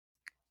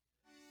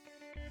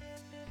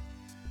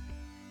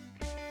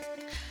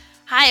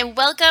Hi, and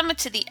welcome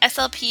to the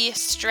SLP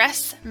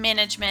Stress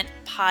Management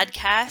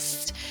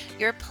Podcast,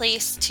 your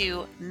place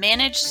to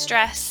manage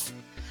stress,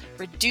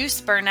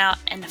 reduce burnout,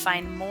 and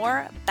find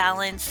more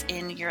balance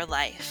in your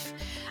life.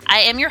 I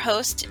am your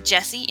host,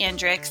 Jessie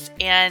Andrix,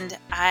 and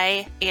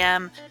I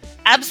am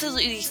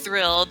absolutely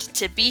thrilled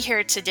to be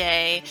here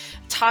today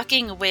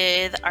talking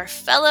with our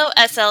fellow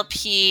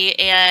SLP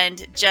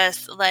and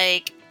just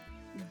like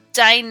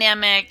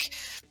dynamic,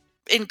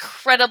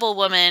 incredible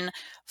woman,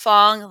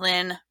 Phong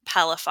Lin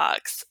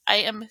Palafox. I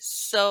am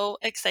so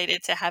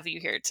excited to have you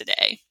here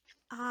today.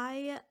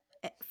 I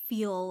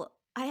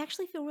I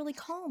actually feel really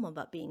calm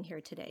about being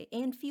here today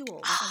and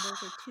fueled, and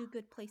those are two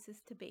good places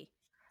to be.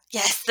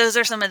 Yes, those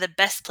are some of the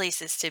best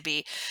places to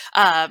be.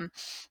 Um,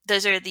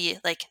 those are the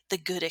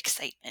good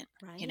excitement,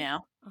 you Right? know?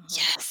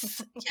 Yes,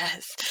 Uh-huh.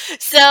 yes.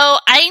 So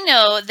I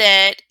know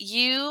that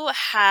you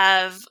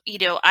have,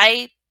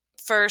 I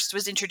first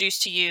was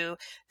introduced to you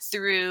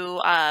through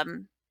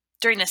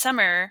during the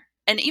summer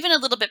and even a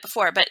little bit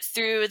before, but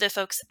through the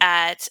folks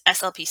at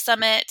SLP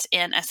Summit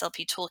and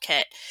SLP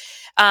Toolkit.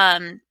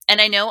 And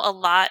I know a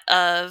lot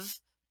of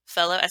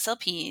fellow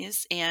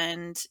SLPs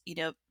and,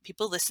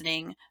 people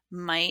listening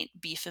might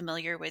be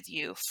familiar with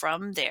you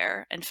from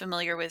there and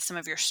familiar with some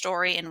of your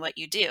story and what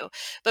you do.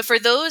 But for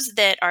those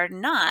that are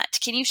not,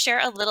 can you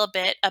share a little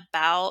bit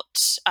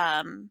about,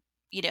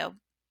 you know,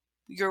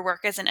 your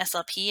work as an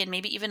SLP and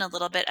maybe even a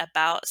little bit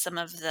about some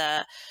of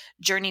the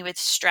journey with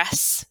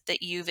stress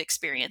that you've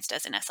experienced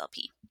as an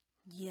SLP?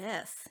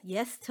 Yes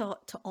to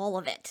all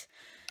of it.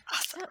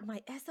 So Awesome.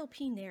 my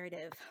SLP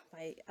narrative,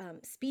 my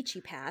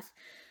speechy path.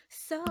 Mhm.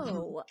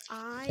 So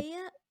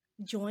I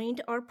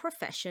joined our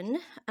profession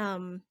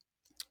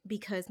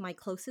because my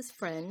closest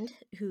friend,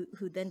 who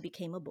then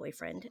became a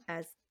boyfriend,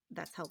 as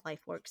that's how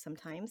life works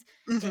sometimes,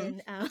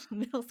 Mhm. in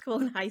middle school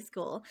and high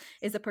school,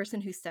 is a person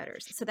who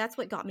stutters. So that's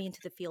what got me into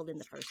the field in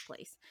the first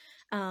place.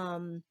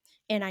 Um,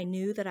 and I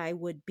knew that I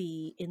would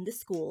be in the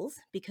schools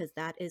because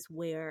that is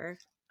where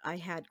I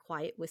had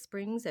quiet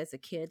whisperings as a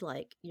kid,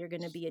 like, you're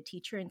going to be a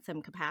teacher in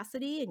some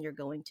capacity and you're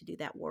going to do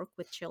that work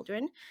with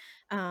children.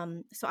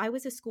 So I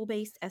was a school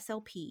based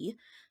SLP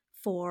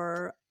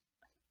for,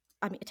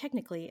 I mean,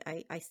 technically,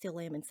 I still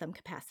am in some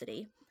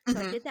capacity. So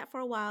I Mhm. did that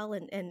for a while,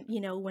 and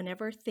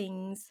whenever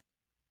things,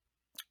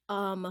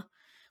 um,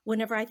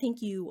 whenever I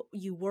think you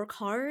work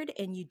hard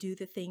and you do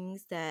the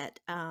things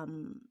that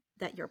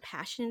you're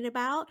passionate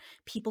about,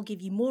 people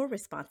give you more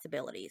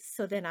responsibilities.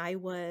 So then I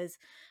was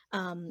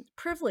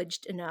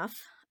privileged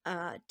enough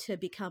to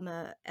become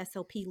a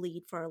SLP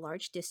lead for a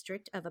large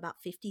district of about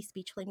 50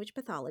 speech language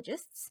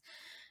pathologists,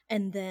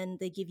 and then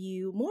they give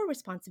you more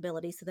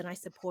responsibility. So then I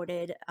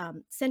supported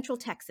Central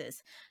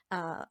Texas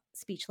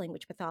speech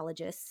language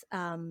pathologists,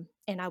 and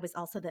I was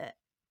also the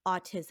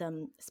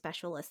autism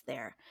specialist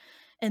there.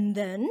 And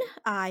then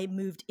I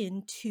moved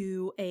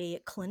into a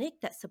clinic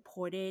that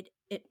supported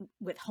it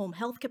with home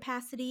health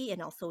capacity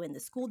and also in the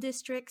school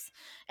districts.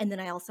 And then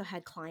I also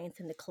had clients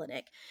in the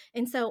clinic.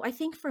 And so I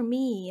think for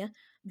me,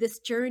 this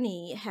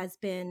journey has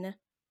been,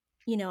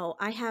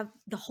 I have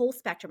the whole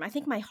spectrum. I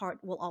think my heart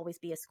will always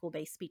be a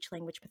school-based speech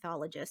language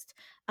pathologist.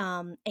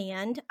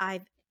 And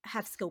I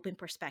have scope and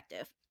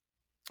perspective.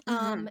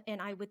 Mhm.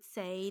 And I would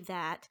say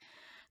that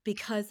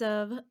because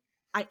of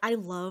I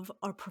love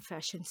our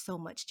profession so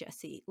much,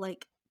 Jesse.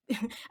 Like,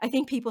 I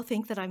think people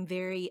think that I'm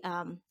very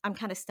I'm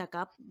kind of stuck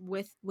up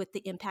with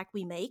the impact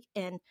we make,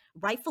 and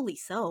rightfully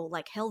so.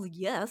 Like, hell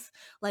yes.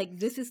 Like,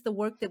 this is the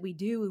work that we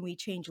do, and we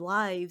change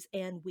lives,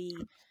 and we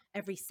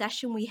every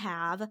session we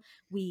have,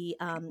 we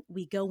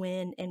go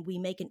in and we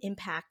make an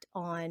impact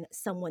on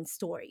someone's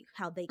story,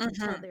 how they can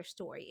tell Mhm. their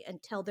story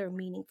and tell their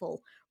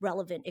meaningful,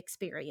 relevant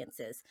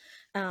experiences.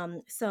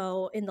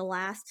 So in the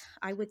last,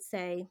 I would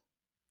say,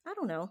 I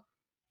don't know,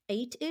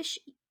 8-ish,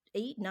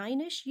 8,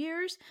 9-ish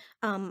years,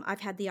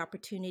 I've had the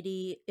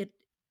opportunity, it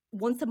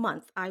once a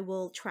month, I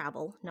will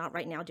travel, not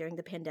right now during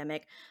the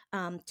pandemic,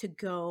 to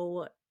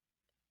go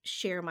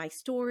share my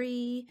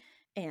story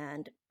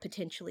and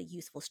potentially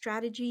useful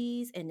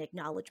strategies and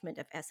acknowledgement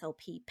of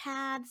SLP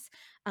paths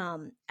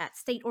at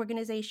state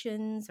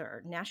organizations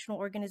or national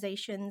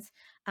organizations.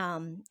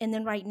 And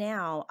then right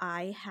now,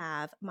 I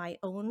have my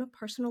own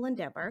personal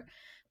endeavor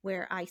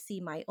where I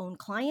see my own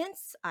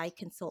clients. I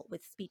consult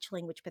with speech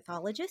language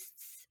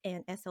pathologists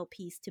and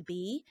SLPs to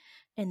be.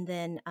 And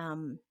then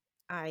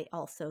I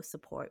also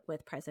support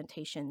with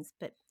presentations,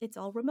 but it's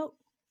all remote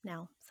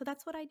now. So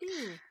that's what I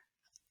do.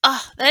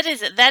 Oh, that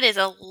is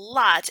a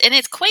lot, and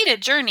it's quite a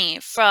journey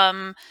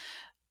from,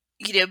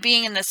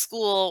 being in the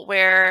school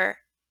where,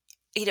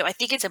 I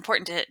think it's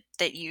important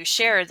that you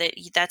share that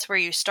that's where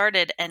you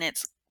started and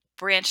it's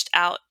branched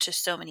out to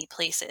so many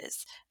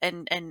places.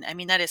 And I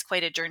mean, that is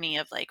quite a journey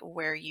of like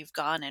where you've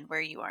gone and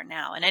where you are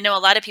now. And I know a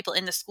lot of people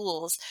in the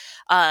schools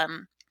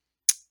um,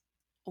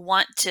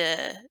 want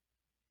to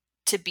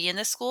be in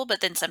the school, but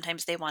then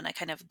sometimes they want to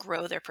kind of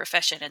grow their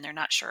profession and they're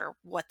not sure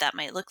what that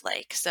might look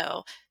like.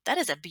 So that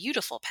is a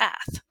beautiful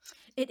path.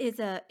 It is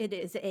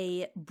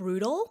a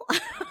brutal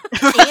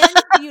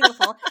and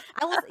beautiful.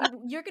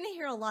 you're going to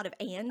hear a lot of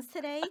ands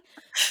today.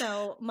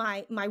 So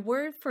my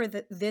word for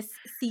this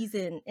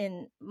season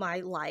in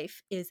my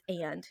life is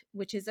and,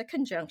 which is a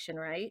conjunction,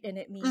 right? And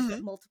it means that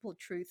Mhm. multiple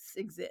truths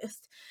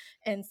exist.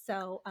 And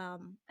so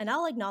and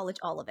I'll acknowledge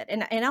all of it.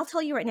 And I'll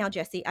tell you right now,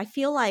 Jesse, I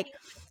feel like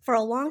for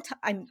a long time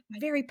I'm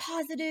very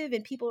positive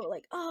and people are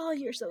like, "Oh,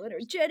 you're so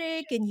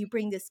energetic and you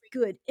bring this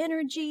good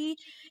energy."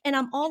 And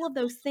I'm all of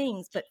those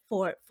things, but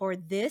for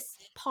this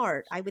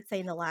part, I would say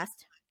in the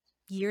last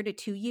year to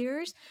 2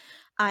 years,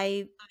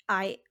 I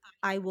I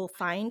I will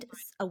find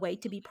a way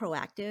to be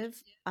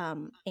proactive,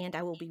 and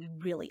I will be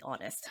really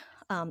honest.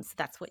 So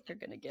that's what you're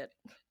gonna get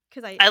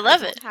because I I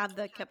love it. don't have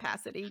the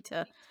capacity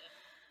to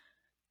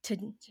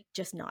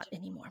just not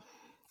anymore.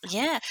 So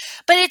Yeah.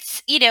 But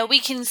it's, we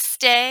can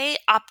stay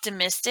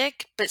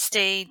optimistic, but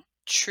stay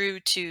true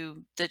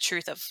to the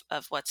truth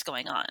of what's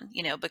going on,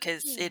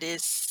 because it yeah,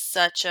 is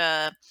such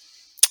a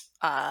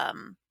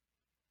um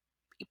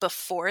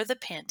before the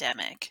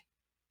pandemic,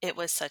 it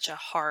was such a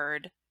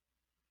hard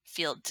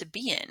field to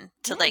be in,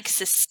 to like yes,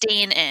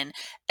 sustain in.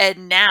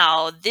 And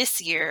now this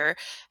year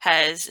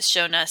has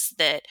shown us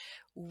that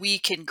we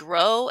can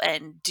grow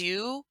and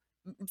do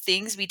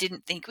things we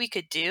didn't think we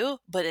could do,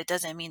 but it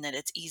doesn't mean that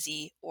it's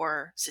easy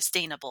or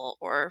sustainable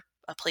or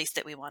a place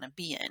that we want to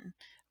be in.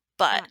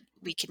 But right.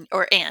 we can,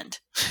 or and,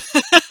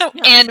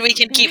 No, and we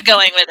can absolutely. keep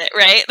going with it,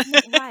 right? No,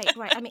 right,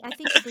 right. I mean, I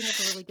think you bring up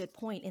a really good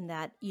point in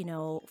that,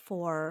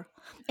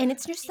 and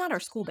it's just not our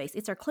school base,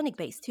 it's our clinic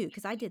base too,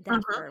 because I did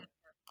that Mhm. for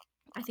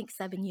I think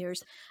 7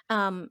 years.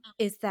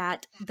 Is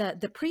that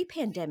the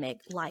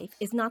pre-pandemic life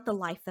is not the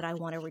life that I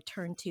want to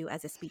return to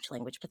as a speech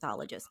language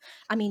pathologist.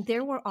 I mean,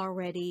 there were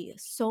already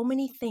so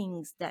many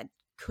things that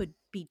could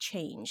be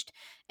changed.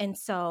 And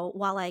so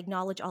while I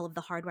acknowledge all of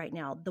the hard right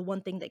now, the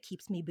one thing that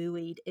keeps me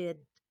buoyed in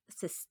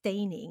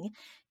sustaining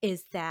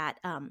is that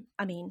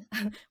I mean,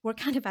 we're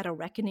kind of at a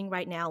reckoning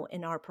right now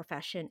in our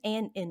profession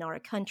and in our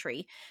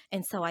country.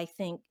 And so I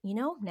think,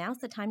 now's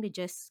the time to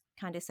just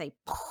kind of say,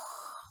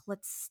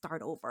 let's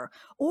start over,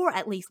 or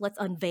at least let's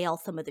unveil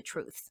some of the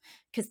truths,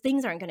 because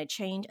things aren't going to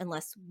change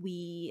unless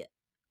we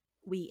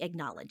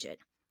acknowledge it.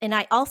 And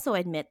I also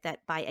admit that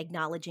by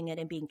acknowledging it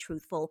and being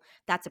truthful,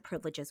 that's a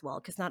privilege as well,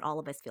 because not all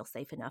of us feel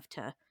safe enough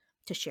to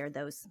share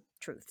those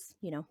truths.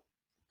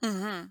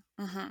 Mhm.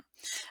 Mhm.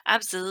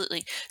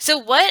 Absolutely. So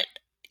what,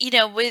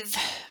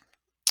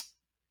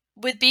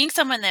 with being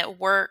someone that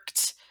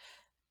worked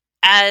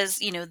as,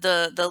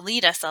 the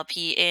lead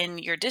SLP in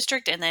your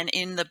district and then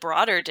in the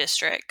broader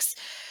districts,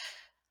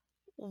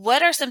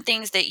 what are some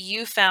things that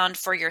you found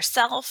for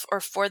yourself or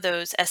for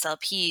those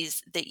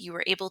SLPs that you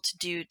were able to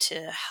do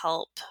to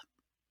help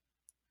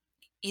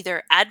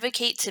either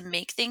advocate to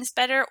make things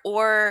better,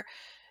 or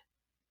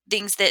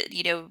things that,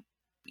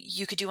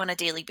 you could do on a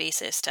daily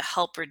basis to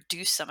help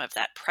reduce some of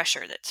that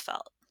pressure that's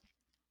felt?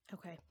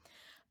 Okay,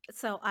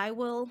 so I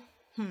will.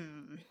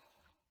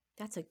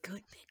 That's a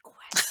good big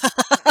question,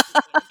 Jesse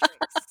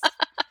Hendricks.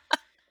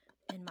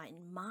 And my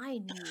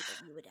mind knew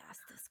that you would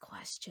ask this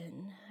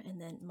question. And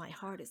then my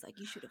heart is like,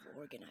 you should have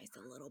organized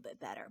a little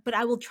bit better. But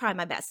I will try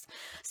my best.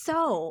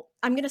 So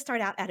I'm going to start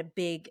out at a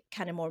big,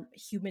 kind of more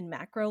human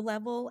macro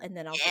level, and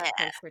then I'll get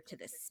Yeah. closer to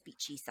the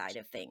speechy side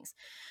of things.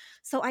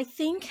 So I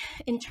think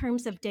in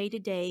terms of day to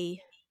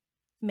day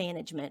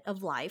management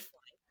of life,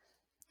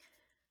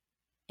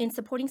 in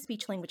supporting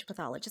speech language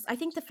pathologists, I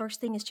think the first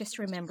thing is just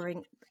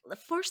remembering,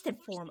 first and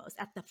foremost,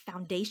 at the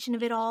foundation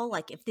of it all,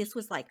 like if this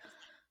was like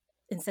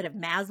instead of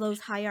Maslow's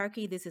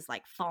hierarchy, this is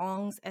like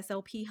Fong's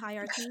SLP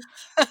hierarchy.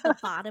 At the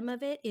bottom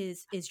of it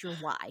is your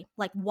why.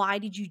 Like, why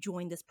did you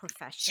join this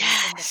profession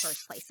in the first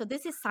Yes. place? So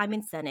this is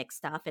Simon Sinek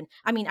stuff, and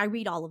I mean, I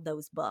read all of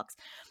those books,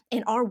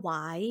 and our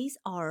whys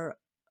are.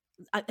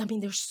 I mean,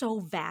 they're so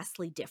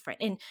vastly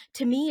different. And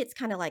to me, it's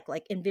kind of like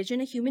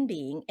envision a human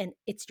being and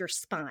it's your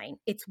spine.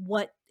 It's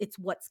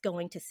what's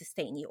going to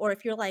sustain you. Or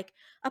if you're like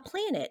a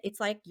planet, it's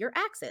like your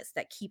axis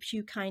that keeps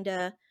you kind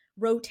of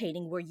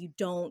rotating where you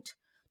don't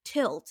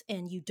tilt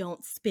and you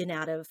don't spin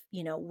out of,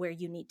 where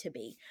you need to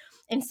be.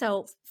 And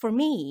so for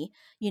me,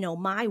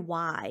 my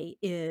why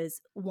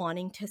is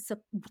wanting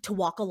to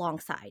walk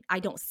alongside. I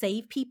don't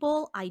save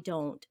people, I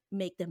don't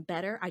make them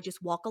better. I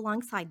just walk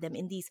alongside them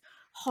in these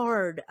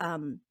hard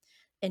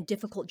and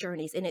difficult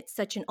journeys. And it's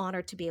such an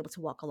honor to be able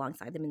to walk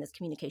alongside them in this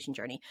communication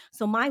journey.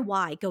 So my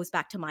why goes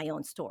back to my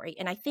own story.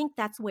 And I think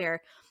that's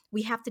where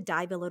we have to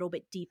dive a little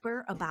bit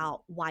deeper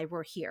about why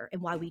we're here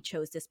and why we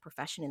chose this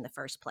profession in the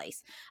first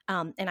place.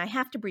 And I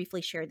have to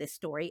briefly share this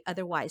story.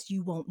 Otherwise,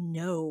 you won't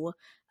know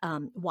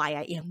why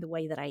I am the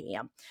way that I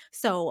am.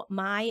 So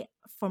my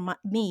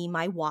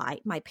why,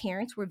 my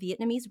parents were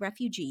Vietnamese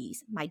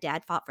refugees. My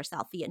dad fought for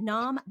South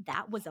Vietnam.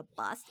 That was a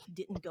bust,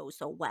 didn't go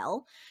so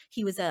well.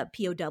 He was a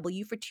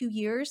POW for 2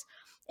 years.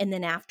 And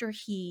then after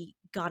he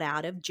got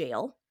out of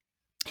jail,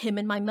 him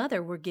and my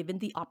mother were given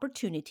the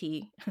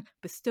opportunity,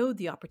 bestowed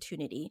the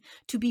opportunity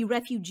to be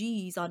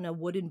refugees on a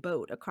wooden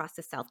boat across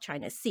the South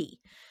China Sea.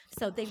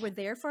 So they were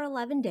there for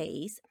 11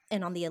 days.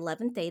 And on the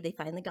 11th day, they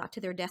finally got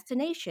to their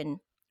destination.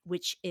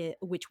 which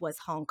was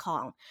Hong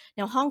Kong.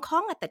 Now, Hong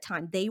Kong at the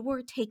time, they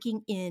were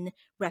taking in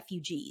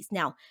refugees.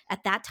 Now,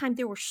 at that time,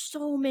 there were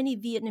so many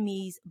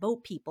Vietnamese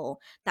boat people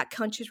that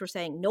countries were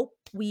saying, nope,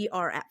 we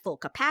are at full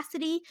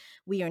capacity.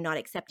 We are not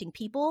accepting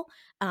people.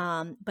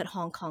 But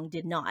Hong Kong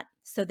did not.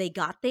 So they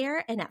got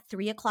there, and at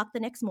 3 o'clock the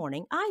next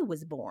morning, I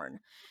was born.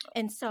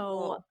 And so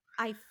Oh.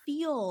 I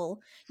feel,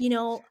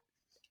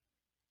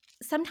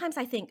 sometimes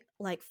I think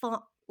like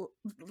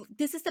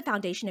this is the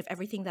foundation of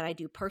everything that I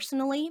do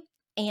personally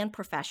and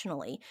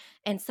professionally.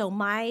 And so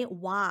my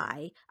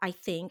why, I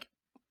think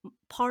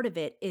part of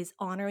it is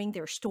honoring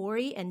their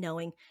story and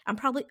knowing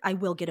I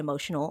will get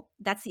emotional.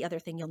 That's the other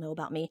thing you'll know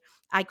about me.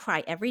 I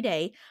cry every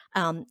day.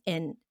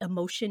 And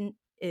emotion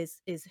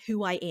is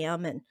who I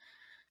am. And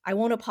I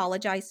won't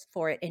apologize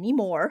for it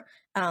anymore.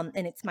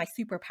 And it's my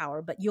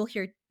superpower, but you'll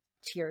hear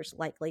tears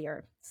likely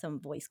or some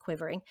voice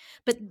quivering.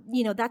 But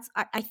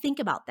I think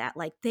about that.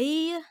 Like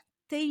they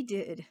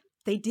did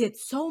they did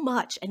so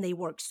much and they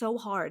worked so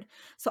hard.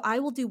 So I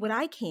will do what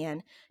I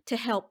can to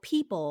help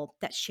people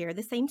that share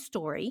the same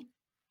story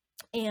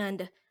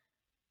and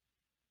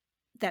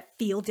that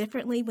feel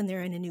differently when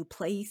they're in a new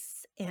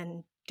place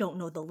and don't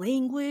know the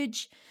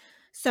language.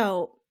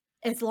 So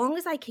as long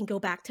as I can go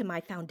back to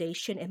my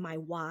foundation and my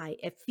why,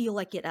 I feel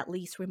like it at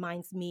least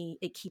reminds me,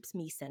 it keeps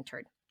me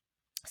centered.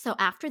 So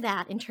after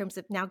that, in terms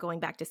of now going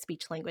back to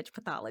speech language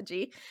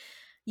pathology,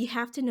 you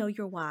have to know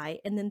your why.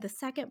 And then the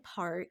second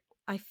part,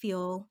 I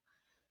feel,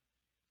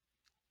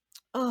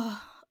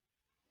 oh,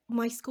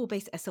 my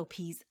school-based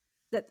SOPs,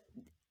 that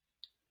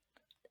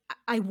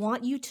I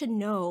want you to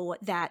know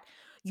that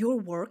your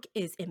work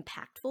is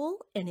impactful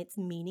and it's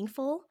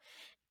meaningful,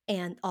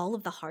 and all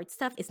of the hard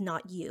stuff is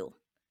not you.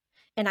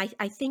 And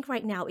I think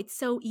right now it's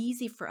so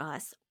easy for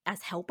us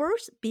as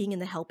helpers, being in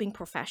the helping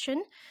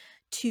profession,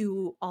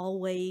 to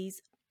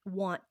always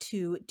want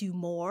to do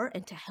more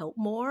and to help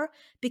more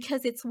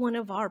because it's one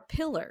of our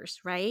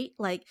pillars, right?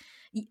 Like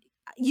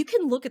you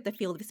can look at the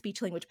field of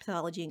speech language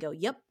pathology and go,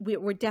 yep,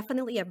 we're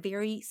definitely a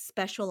very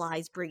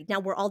specialized breed. Now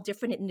we're all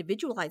different and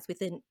individualized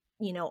within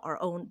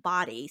our own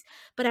bodies,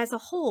 but as a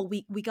whole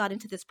we got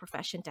into this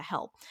profession to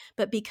help.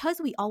 But because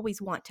we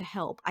always want to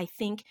help, I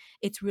think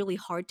it's really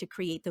hard to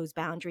create those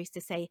boundaries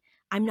to say,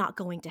 I'm not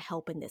going to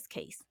help in this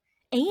case.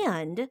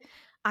 And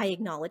I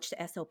acknowledge to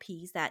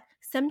SLPs that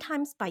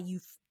sometimes by you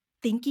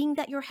thinking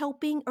that you're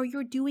helping or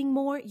you're doing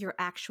more, you're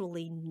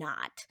actually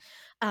not.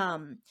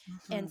 Um,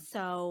 and Mhm.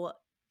 so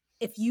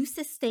if you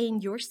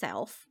sustain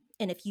yourself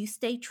and if you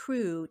stay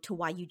true to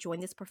why you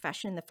joined this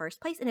profession in the first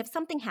place, and if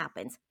something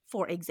happens,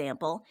 for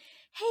example,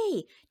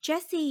 hey,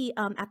 Jessie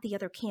at the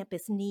other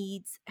campus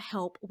needs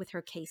help with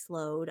her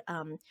caseload.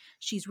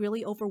 She's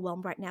really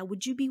overwhelmed right now.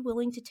 Would you be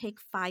willing to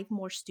take 5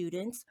 more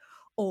students?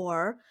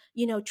 Or,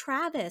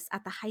 Travis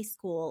at the high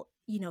school,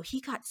 he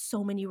got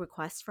so many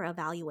requests for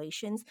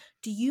evaluations.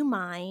 Do you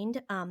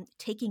mind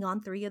taking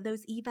on 3 of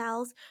those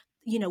evals?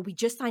 We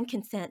just signed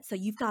consent, so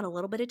you've got a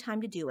little bit of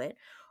time to do it.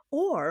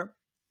 Or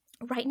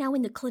right now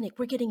in the clinic,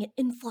 we're getting an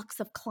influx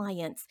of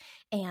clients,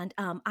 and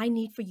I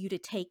need for you to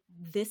take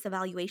this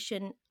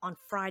evaluation on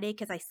Friday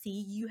because I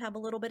see you have a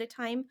little bit of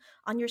time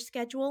on your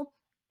schedule.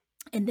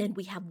 And then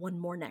we have one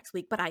more next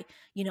week, but I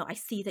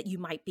see that you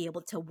might be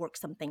able to work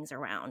some things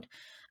around.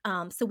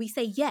 So we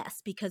say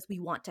yes because we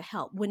want to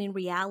help. When in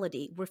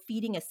reality, we're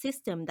feeding a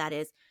system that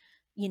is,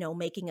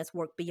 making us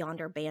work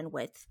beyond our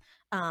bandwidth.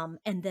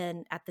 And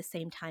then at the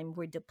same time,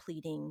 we're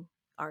depleting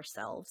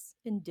ourselves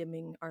and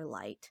dimming our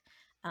light.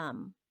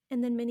 And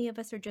then many of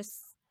us are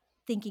just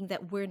thinking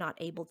that we're not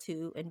able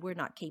to, and we're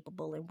not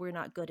capable, and we're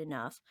not good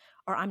enough,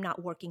 or I'm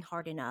not working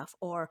hard enough,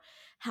 or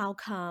how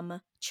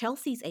come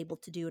Chelsea's able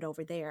to do it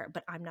over there,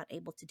 but I'm not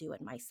able to do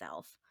it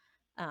myself?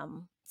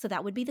 So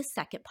that would be the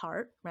second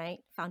part, right?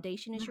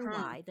 Foundation is your Mhm.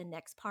 why. The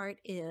next part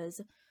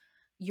is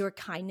your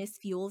kindness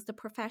fuels the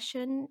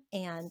profession,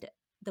 and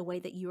the way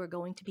that you are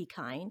going to be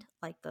kind,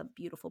 like the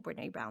beautiful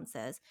Brene Brown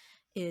says,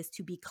 is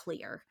to be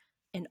clear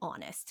and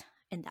honest,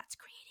 and that's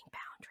creating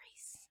boundaries.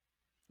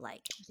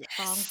 Like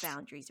Fong's Yes.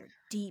 boundaries are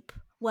deep.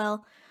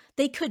 Well,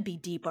 they could be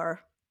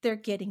deeper. They're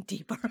getting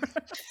deeper.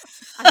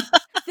 I'm,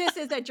 this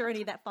is a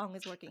journey that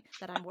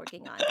I'm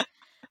working on.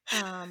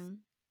 Um,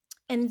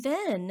 and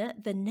then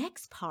the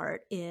next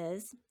part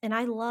is, and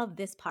I love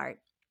this part.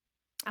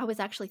 I was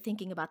actually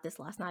thinking about this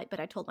last night, but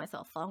I told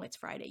myself, Fong, it's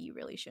Friday. You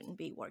really shouldn't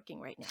be working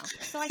right now.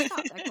 So I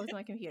stopped. I closed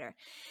my computer.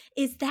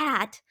 Is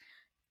that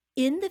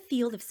in the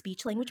field of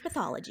speech language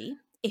pathology,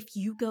 if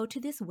you go to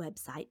this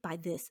website by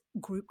this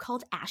group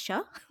called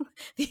ASHA,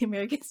 the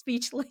American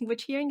Speech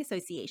Language Hearing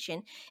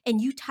Association,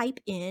 and you type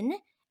in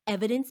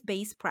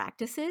evidence-based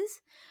practices,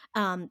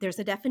 there's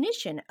a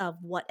definition of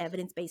what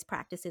evidence-based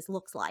practices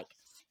looks like.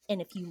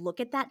 And if you look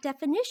at that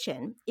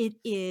definition, it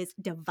is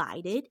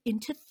divided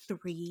into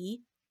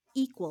 3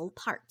 equal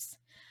parts.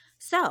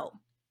 So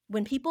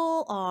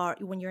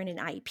when you're in an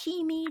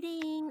IEP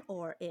meeting,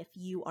 or if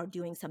you are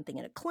doing something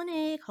in a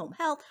clinic, home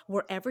health,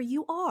 wherever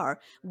you are,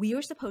 we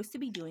are supposed to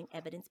be doing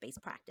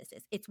evidence-based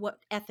practices. It's what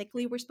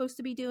ethically we're supposed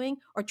to be doing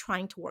or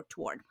trying to work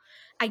toward.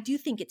 I do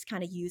think it's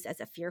kind of used as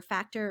a fear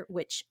factor,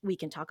 which we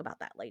can talk about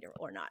that later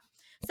or not.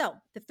 So,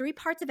 the three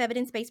parts of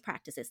evidence-based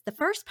practices. The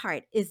first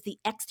part is the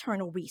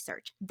external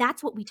research.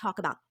 That's what we talk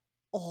about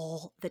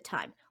all the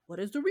time. What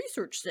does the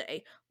research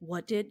say?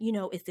 What did,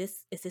 is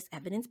this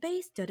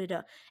evidence-based? Da da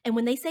da. And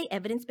when they say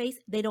evidence-based,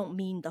 they don't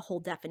mean the whole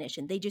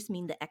definition. They just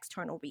mean the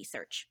external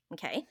research.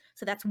 Okay?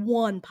 So that's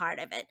one part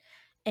of it.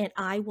 And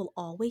I will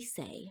always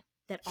say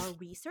that our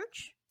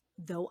research,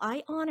 though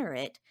I honor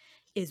it,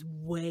 is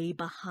way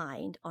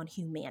behind on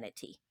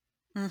humanity.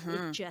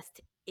 It Mhm. just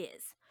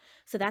is.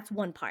 So that's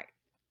one part.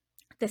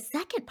 The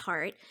second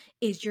part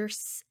is your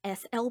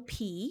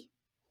SLP,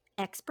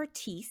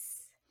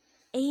 expertise,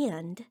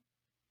 and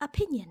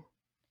opinion.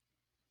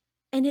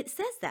 And it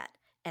says that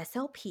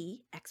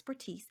SLP,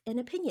 expertise, and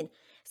opinion.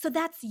 So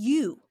that's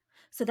you.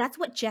 So that's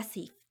what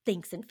Jesse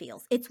thinks and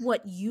feels. It's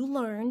what you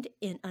learned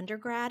in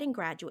undergrad and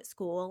graduate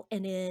school,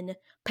 and in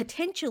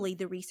potentially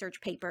the research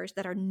papers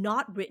that are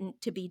not written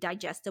to be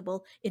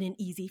digestible in an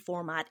easy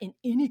format in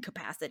any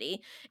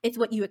capacity. It's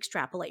what you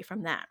extrapolate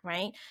from that,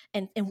 right?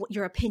 And what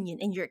your opinion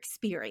and your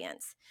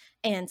experience.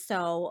 And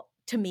so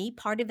to me,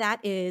 part of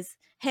that is,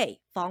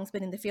 hey, Fong's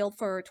been in the field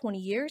for 20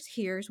 years.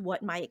 Here's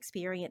what my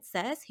experience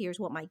says. Here's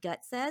what my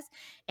gut says.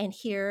 And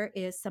here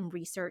is some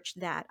research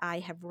that I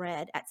have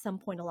read at some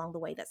point along the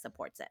way that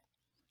supports it.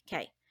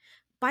 Okay.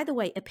 By the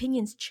way,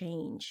 opinions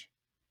change.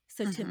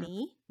 So to Mhm.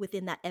 me,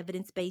 within that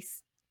evidence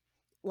based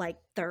like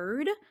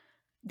third,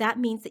 that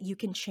means that you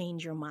can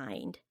change your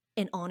mind.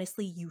 And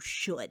honestly, you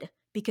should,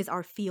 because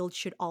our field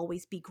should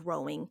always be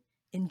growing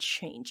and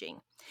changing.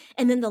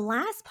 And then the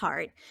last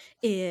part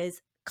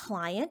is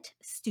client,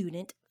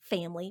 student,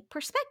 family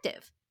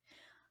perspective.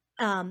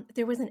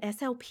 There was an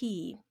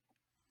SLP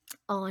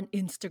on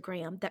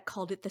Instagram that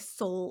called it the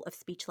soul of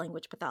speech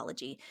language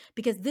pathology,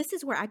 because this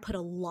is where I put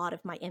a lot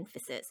of my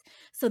emphasis.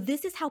 So,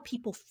 this is how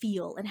people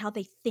feel and how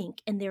they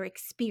think and their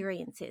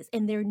experiences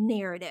and their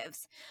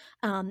narratives.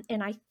 And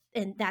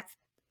that's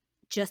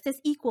just as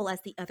equal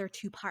as the other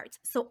two parts.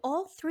 So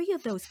all three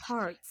of those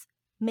parts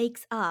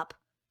makes up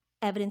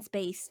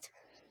evidence-based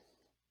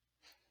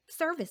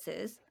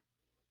services,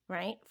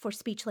 right? For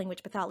speech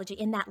language pathology.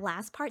 And that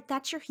last part,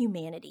 that's your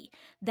humanity.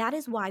 That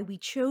is why we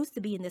chose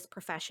to be in this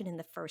profession in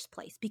the first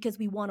place, because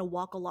we want to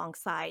walk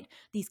alongside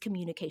these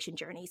communication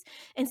journeys.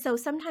 And so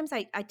sometimes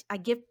I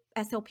give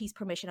SLPs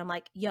permission. I'm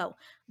like, yo,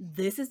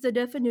 this is the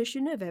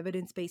definition of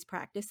evidence-based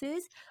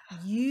practices.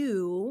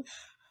 You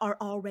are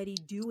already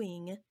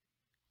doing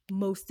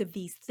most of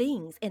these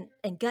things, and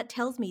gut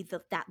tells me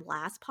that that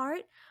last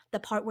part, the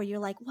part where you're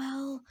like,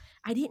 well,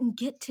 I didn't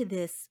get to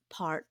this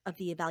part of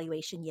the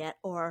evaluation yet,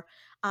 or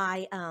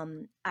I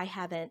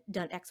haven't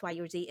done X, Y,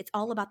 or Z. It's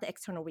all about the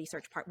external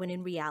research part, when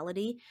in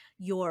reality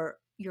your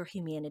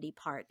humanity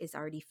part is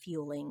already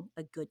fueling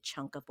a good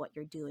chunk of what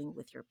you're doing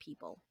with your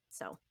people.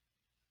 So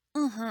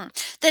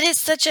Mhm. That is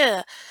such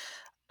a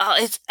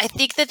it's I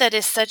think that that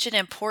is such an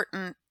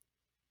important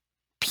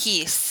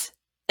piece,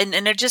 and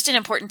just an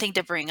important thing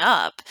to bring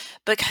up,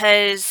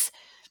 because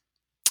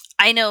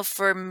I know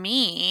for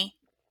me,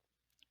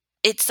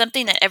 it's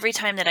something that every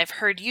time that I've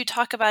heard you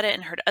talk about it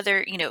and heard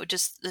other,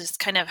 just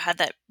kind of had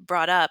that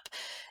brought up,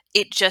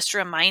 it just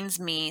reminds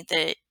me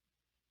that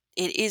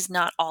it is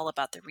not all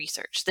about the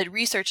research. The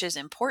research is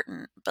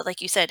important, but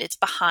like you said, it's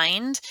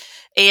behind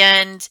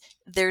and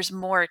there's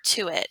more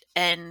to it.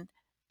 And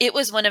it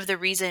was one of the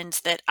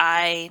reasons that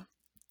I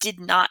did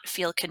not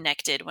feel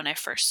connected when I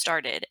first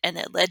started, and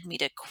it led me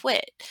to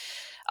quit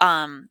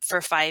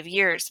for 5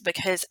 years,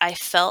 because I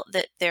felt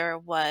that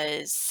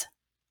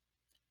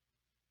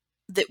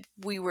that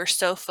we were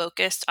so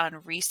focused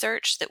on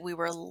research that we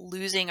were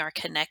losing our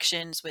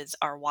connections with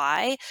our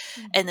why,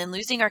 and then mhm,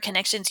 losing our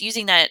connections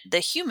using that the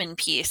human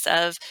piece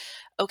of,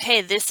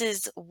 okay, this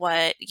is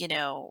what,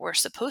 we're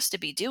supposed to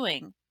be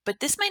doing, but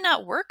this might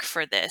not work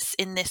for this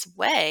in this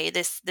way.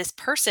 This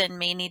person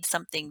may need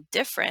something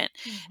different,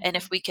 and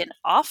if mhm, we can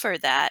offer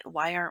that,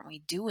 why aren't we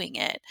doing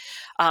it?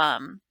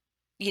 um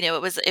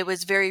it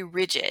was very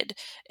rigid,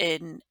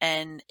 and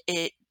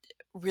it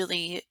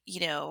really,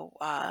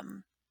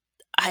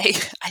 I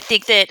I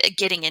think that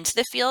getting into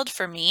the field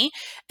for me,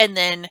 and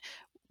then,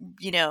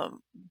 you know,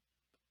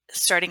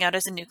 starting out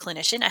as a new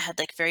clinician, I had,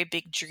 like, very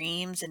big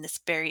dreams and this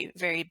very,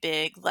 very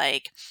big,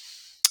 like,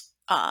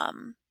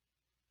 um,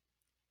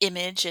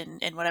 image,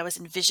 and what I was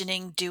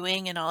envisioning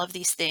doing and all of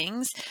these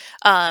things.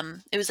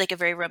 It was like a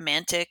very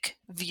romantic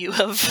view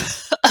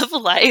of of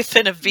life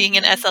and of being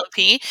an mhm.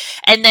 SLP.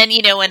 And then,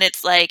 when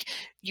it's like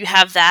you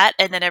have that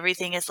and then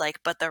everything is like,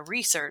 but the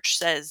research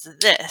says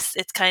this,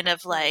 it's kind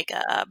of Right. like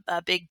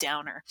a big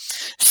downer.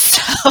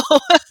 So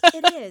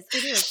It is.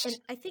 And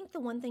I think the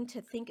one thing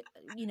to think,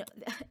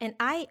 and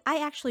I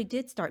actually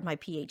did start my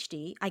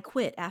PhD. I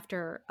quit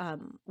after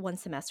one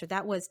semester.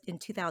 That was in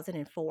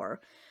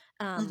 2004.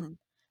 Um, Mhm.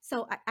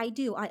 So I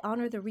do. I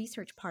honor the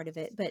research part of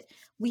it, but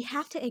we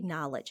have to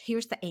acknowledge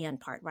here's the and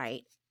part,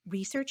 right?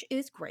 Research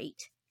is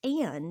great.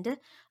 And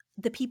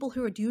the people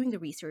who are doing the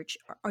research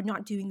are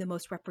not doing the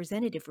most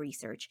representative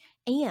research.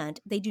 And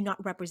they do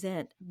not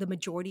represent the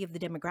majority of the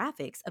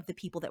demographics of the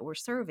people that we're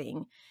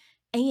serving.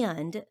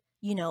 And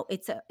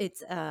it's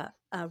a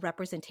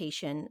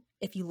representation,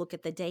 if you look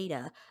at the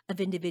data, of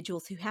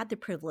individuals who had the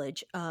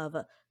privilege of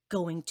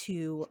going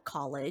to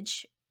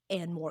college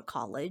and more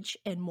college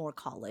and more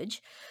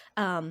college.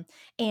 And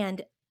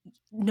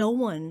no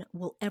one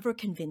will ever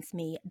convince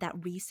me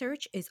that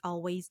research is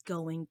always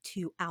going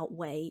to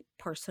outweigh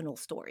personal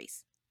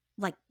stories.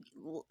 Like,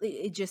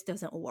 it just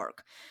doesn't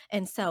work.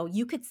 And so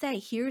you could say,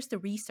 here's the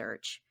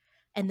research,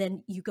 and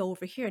then you go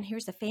over here and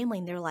here's the family,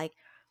 and they're like,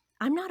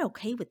 I'm not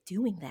okay with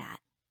doing that.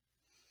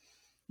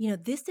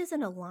 This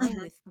doesn't align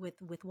Mhm.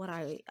 with what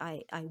I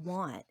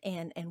want,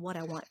 and what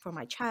I want for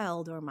my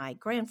child or my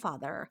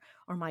grandfather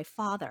or my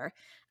father.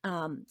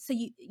 So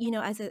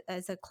as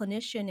a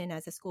clinician and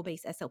as a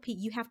school-based SLP,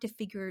 you have to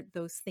figure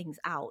those things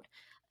out.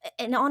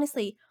 And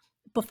honestly,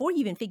 before you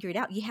even figure it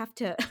out, you have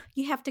to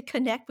you have to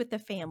connect with the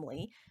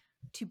family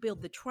to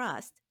build the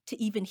trust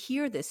to even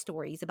hear the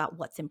stories about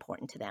what's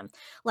important to them.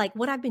 Like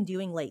what I've been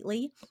doing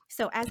lately.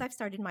 So as I've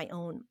started my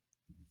own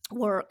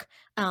work,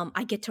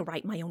 I get to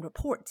write my own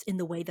reports in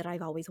the way that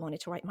I've always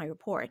wanted to write my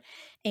report.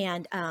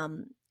 And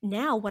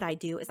now what I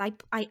do is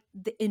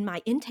in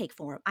my intake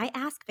form, I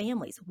ask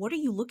families, what are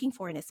you looking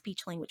for in a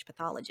speech language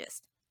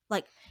pathologist?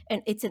 Like,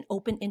 and it's an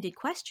open-ended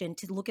question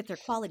to look at their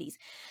qualities.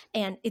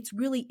 And it's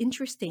really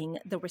interesting,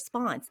 the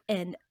response.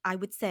 And I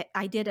would say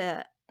I did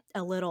a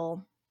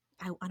little,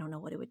 I don't know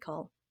what it would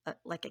call,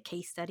 like a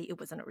case study. It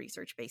wasn't a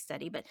research-based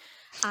study, but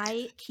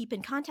I keep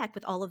in contact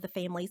with all of the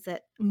families a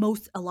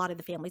lot of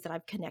the families that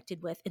I've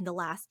connected with in the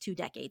last 2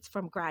 decades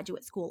from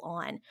graduate school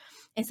on.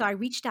 And so I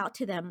reached out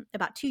to them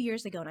about 2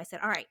 years ago and I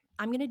said, all right,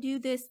 I'm going to do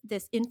this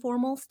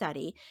informal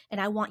study, and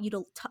I want you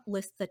to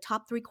list the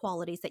top 3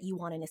 qualities that you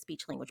want in a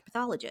speech language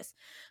pathologist.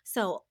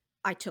 So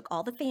I took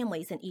all the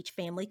families, and each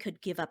family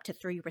could give up to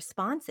 3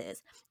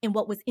 responses. And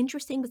what was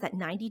interesting was that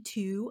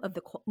 92% of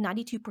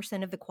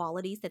the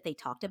qualities that they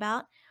talked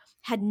about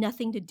had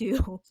nothing to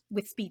do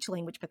with speech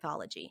language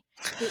pathology.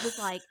 It was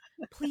like,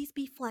 please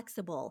be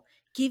flexible.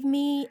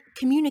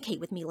 Communicate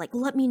with me. Like,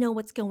 let me know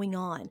what's going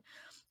on.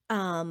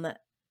 Um,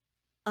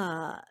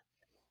 uh,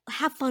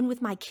 have fun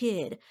with my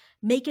kid.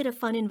 Make it a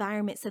fun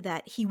environment so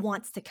that he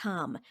wants to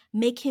come.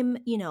 Make him,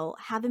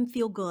 have him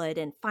feel good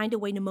and find a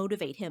way to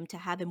motivate him to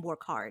have him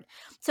work hard.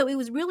 So it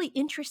was really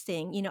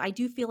interesting. I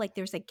do feel like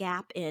there's a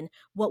gap in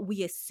what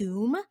we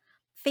assume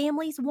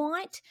families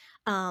want,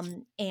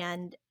 and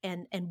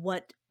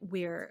what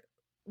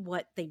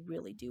they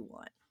really do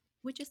want,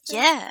 which is the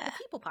Yeah.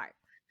 people part.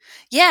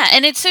 Yeah,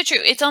 and it's so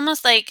true. It's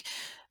almost like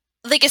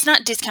it's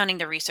not discounting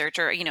the research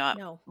or,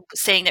 No,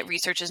 saying that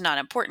research is not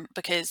important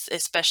because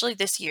especially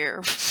this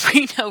year,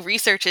 we know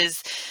research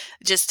is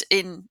just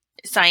in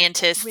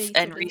scientists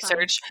and basically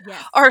science. research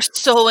Yes. are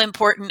so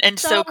important and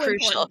So so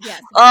crucial. important.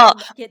 Yes, we Oh,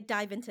 can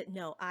dive into.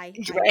 No, I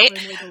right?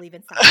 firmly believe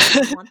in science.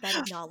 I want that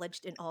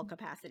acknowledged in all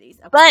capacities.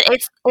 Okay. But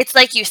it's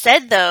like you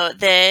said though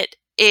that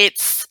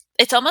it's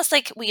almost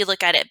like we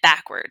look at it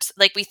backwards.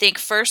 Like we think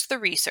first the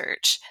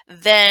research,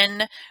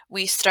 then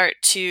we start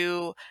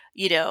to,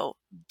 you know,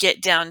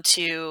 get down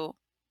to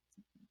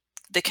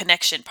the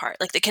connection part.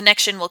 Like the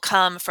connection will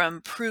come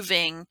from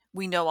proving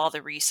we know all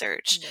the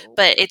research. Nope.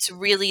 But it's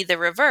really the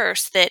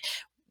reverse that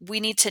we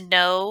need to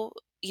know,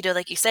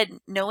 like you said,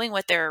 knowing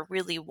what they're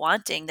really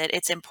wanting, that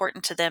it's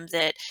important to them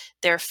that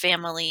their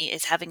family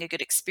is having a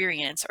good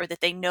experience or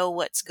that they know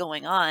what's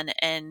going on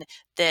and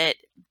that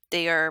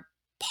they are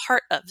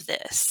part of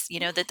this,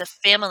 that the Yes.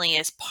 family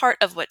is part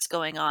of what's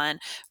going on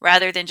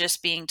rather than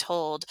just being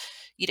told,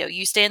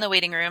 you stay in the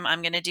waiting room,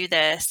 I'm going to do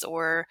this,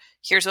 or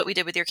here's what we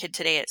did with your kid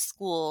today at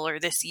school or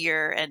this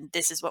year, and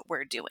this is what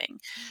we're doing.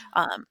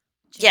 Um,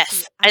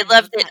 Jackie, yes, I I loved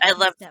love it. that I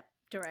loved. two-step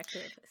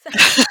directive.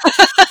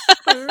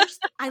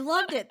 First, I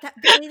loved it. That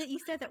the way that you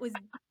said that was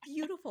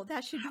beautiful.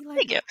 That should be like,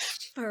 Thank you.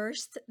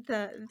 first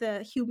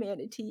the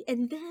humanity,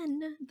 and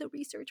then the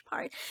research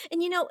part.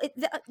 And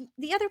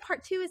the other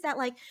part too is that,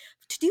 like,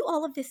 to do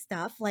all of this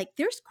stuff, like,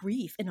 there's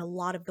grief in a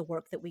lot of the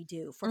work that we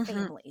do for Hmm.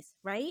 families,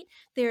 right?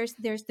 There's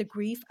the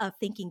grief of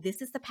thinking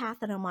this is the path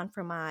that I'm on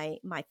for my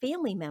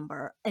family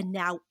member, and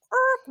now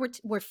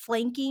we're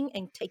flanking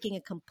and taking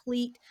a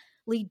completely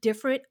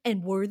different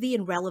and worthy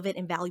and relevant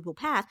and valuable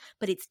path,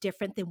 but it's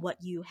different than what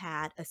you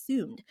had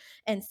assumed.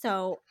 And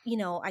so,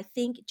 I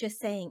think just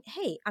saying,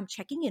 hey, I'm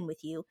checking in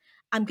with you.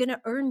 I'm going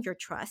to earn your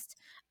trust.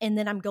 And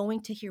then I'm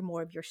going to hear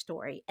more of your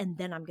story. And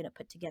then I'm going to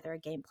put together a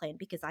game plan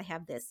because I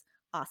have this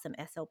awesome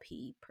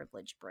SLP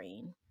privileged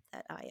brain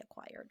that I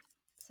acquired.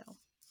 So,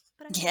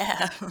 but I love Yeah.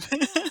 that.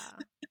 Yeah.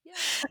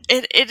 Yeah.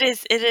 It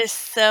is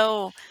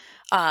so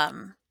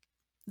um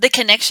the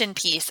connection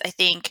piece, I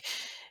think,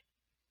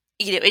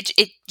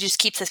 it just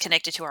keeps us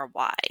connected to our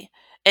why.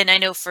 And I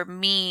know for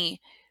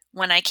me,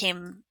 when I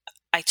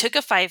took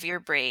a 5-year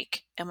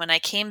break, and when I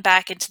came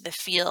back into the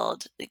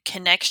field, the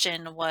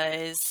connection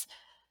was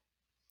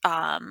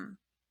um,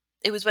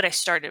 it was what I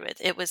started with.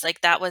 It was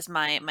like that was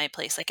my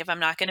place. Like if I'm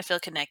not going to feel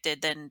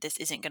connected, then this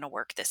isn't going to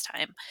work this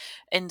time.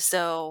 And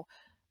so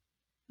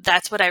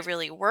that's what I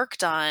really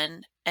worked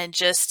on, and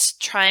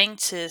just trying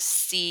to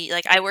see,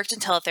 like I worked in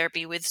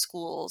teletherapy with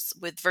schools,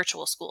 with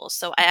virtual schools.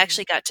 So I Mhm.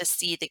 actually got to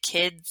see the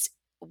kids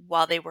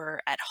while they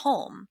were at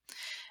home.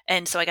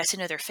 And so I got to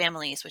know their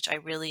families, which I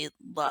really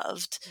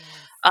loved.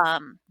 Yes.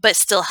 But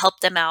still help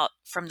them out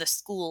from the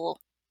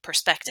school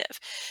perspective.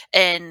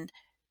 And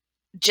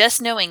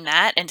just knowing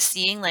that and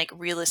seeing like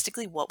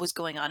realistically what was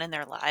going on in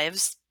their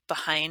lives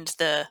behind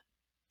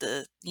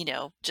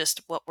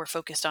just what we're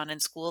focused on in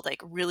school,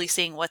 like really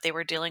seeing what they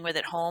were dealing with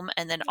at home,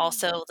 and then Yeah.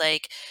 also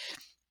like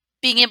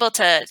being able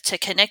to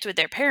connect with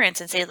their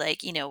parents and say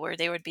like, where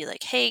they would be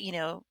like, hey,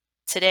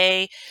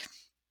 today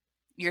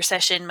your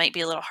session might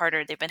be a little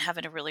harder. They've been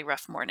having a really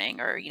rough morning,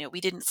 or we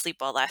didn't sleep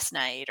well last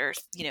night, or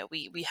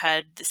we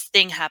had this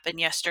thing happen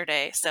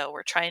yesterday, so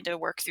we're trying to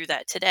work through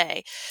that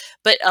today.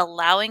 But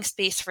allowing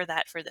space for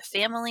that for the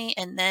family,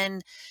 and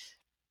then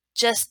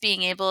just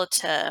being able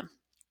to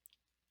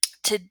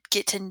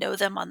get to know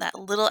them on that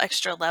little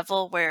extra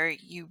level where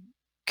you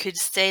could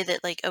say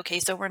that like, okay,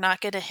 so we're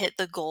not going to hit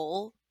the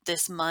goal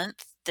this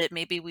month that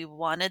maybe we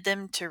wanted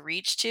them to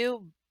reach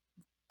to,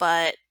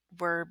 but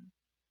we're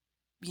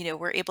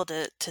we're able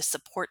to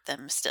support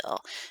them still,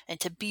 and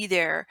to be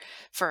there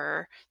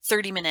for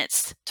 30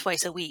 minutes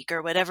twice a week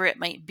or whatever it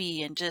might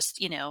be, and just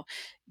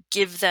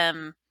give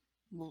them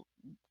l-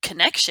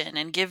 connection,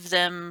 and give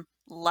them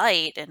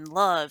light and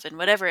love, and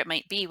whatever it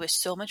might be, was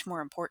so much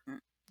more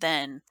important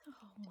than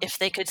Oh my if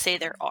they could say goodness.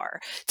 there are.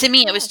 To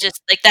me, it was Yes.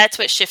 just like that's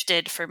what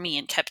shifted for me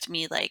and kept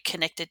me like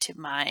connected to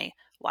my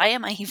why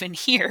am I even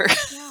here?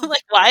 Yeah.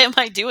 Like why am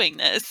I doing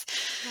this?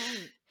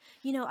 Right.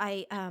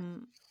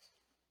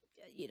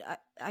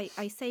 I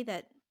I say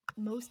that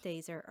most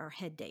days are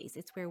head days.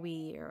 It's where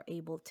we are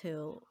able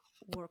to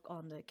work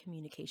on the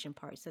communication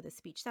part, so the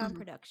speech sound Mhm.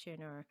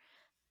 production or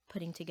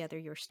putting together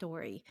your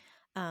story.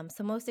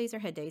 So most days are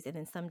head days, and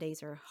then some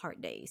days are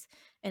heart days,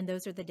 and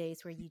those are the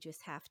days where you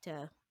just have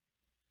to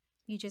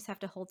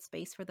hold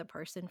space for the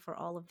person for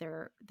all of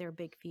their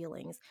big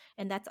feelings,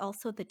 and that's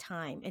also the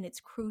time, and it's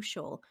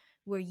crucial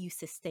where you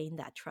sustain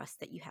that trust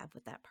that you have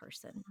with that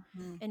person.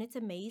 Mhm. And it's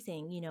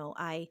amazing.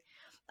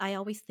 I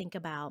always think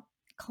about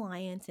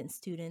clients and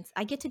students.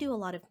 I get to do a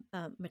lot of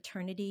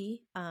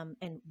maternity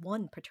and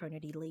one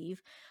paternity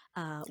leave,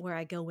 where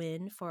I go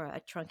in for a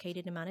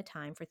truncated amount of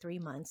time for 3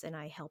 months, and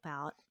I help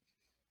out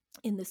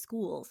in the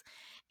schools.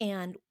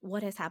 And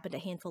what has happened a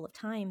handful of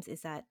times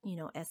is that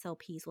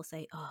SLPs will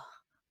say, "Oh,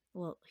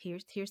 well,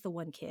 here's the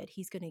one kid.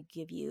 He's going to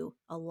give you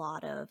a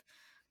lot of,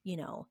 you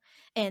know."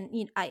 And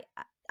I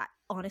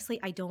honestly,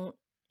 I don't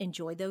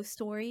enjoy those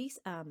stories,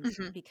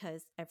 Mhm.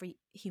 because every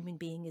human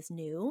being is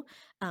new.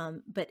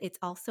 But it's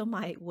also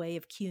my way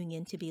of cueing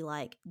in to be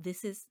like,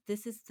 this is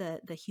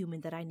the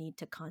human that I need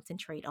to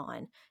concentrate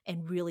on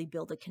and really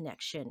build a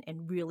connection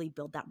and really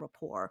build that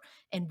rapport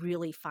and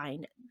really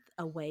find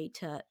a way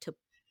to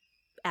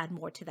add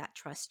more to that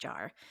trust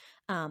jar.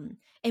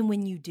 And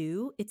when you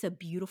do, it's a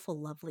beautiful,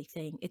 lovely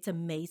thing. It's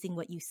amazing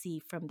what you see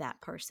from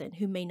that person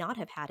who may not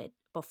have had it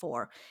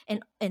before.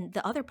 And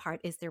the other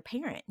part is their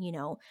parent,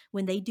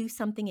 when they do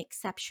something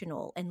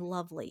exceptional and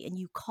lovely, and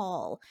you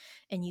call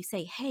and you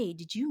say, "Hey,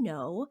 did you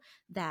know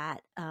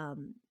that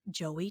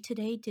Joey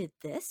today did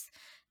this?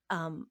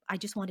 I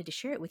just wanted to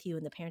share it with you."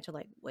 And the parents are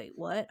like, "Wait,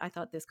 what? I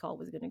thought this call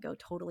was going to go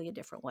totally a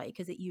different way,"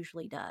 because it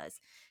usually does.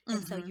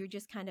 And so Mhm. you're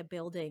just kind of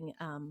building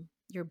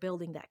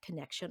that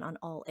connection on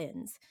all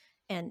ends.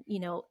 And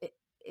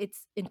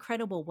it's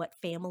incredible what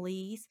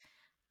families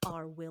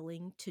are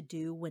willing to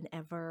do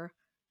whenever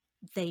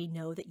they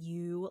know that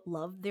you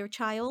love their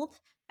child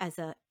as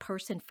a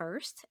person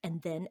first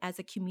and then as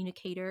a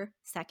communicator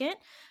second.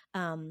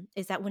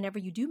 Is that whenever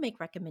you do make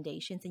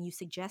recommendations and you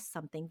suggest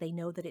something, they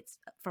know that it's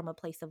from a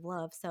place of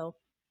love, so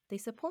they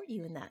support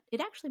you in that.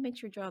 It actually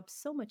makes your job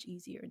so much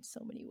easier in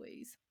so many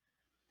ways.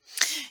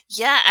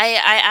 Yeah,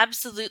 I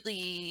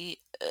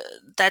absolutely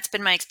that's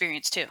been my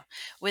experience too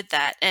with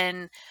that.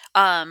 And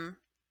um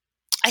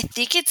I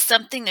think it's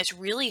something that's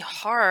really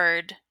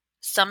hard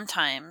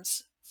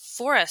sometimes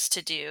for us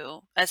to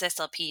do as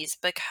SLPs,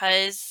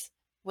 because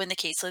when the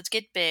caseloads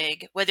get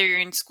big, whether you're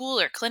in school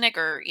or clinic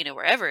or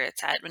wherever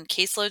it's at, when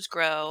caseloads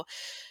grow,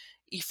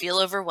 you feel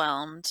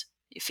overwhelmed,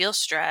 you feel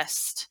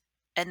stressed,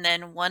 and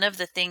then one of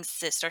the things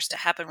that starts to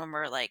happen when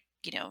we're like,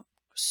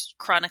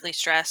 chronically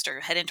stressed or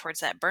heading towards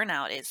that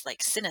burnout is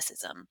like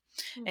cynicism.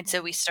 And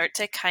so we Hmm. start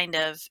to kind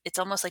of, it's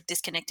almost like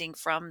disconnecting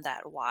from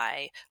that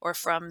why, or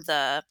from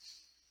the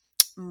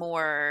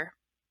more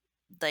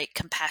like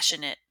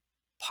compassionate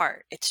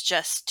part. It's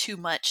just too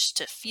much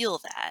to feel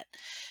that.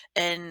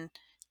 And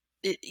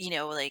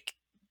like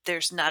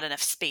there's not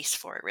enough space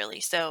for it really.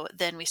 So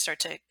then we start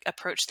to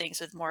approach things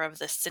with more of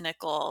the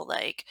cynical,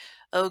 like,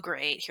 oh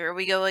great, here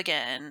we go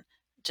again.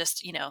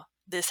 Just,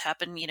 this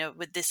happened,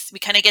 with this, we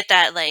kind of get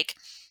that like,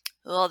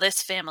 well,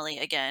 this family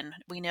again,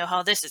 we know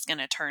how this is going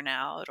to turn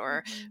out,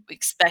 or Hmm. we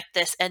expect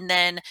this. And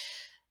then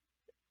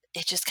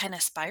it just kind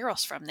of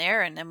spirals from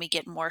there, and then we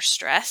get more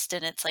stressed,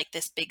 and it's like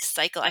this big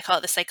cycle. I call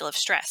it the cycle of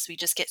stress. We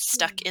just get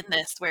stuck in Hmm.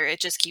 this where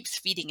it just keeps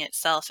feeding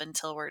itself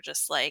until we're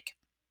just like,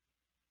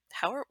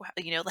 how are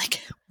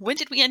like, when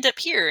did we end up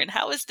here? And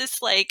how is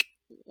this like,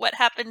 what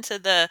happened to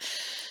the,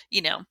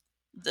 you know,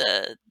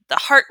 the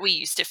heart we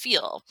used to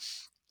feel?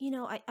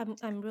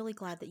 I'm really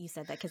glad that you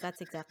said that because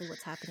that's exactly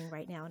what's happening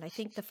right now. And I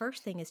think the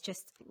first thing is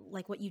just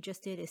like what you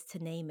just did is to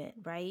name it,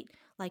 right?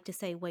 Like to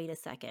say, wait a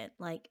second,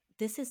 like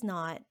this is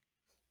not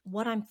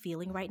what I'm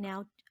feeling right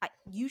now.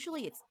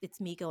 Usually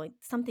it's me going,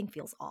 something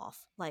feels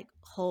off. Like,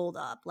 hold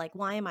up. Like,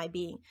 why am I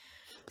being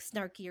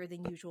snarkier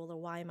than usual, or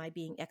why am I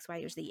being X, Y,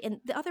 or Z? And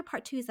the other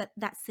part too is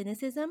that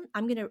cynicism,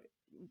 I'm going to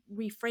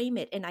reframe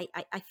it. And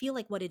I feel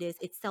like what it is,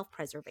 it's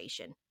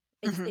self-preservation.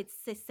 Hmm.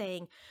 It's just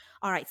saying,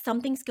 all right,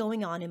 something's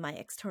going on in my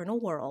external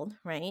world,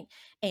 right?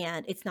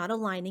 And it's not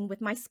aligning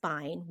with my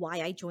spine,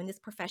 why I joined this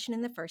profession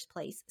in the first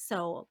place.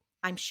 So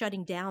I'm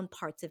shutting down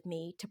parts of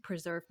me to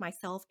preserve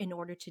myself in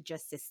order to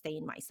just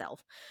sustain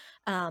myself.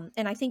 And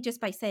I think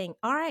just by saying,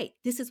 all right,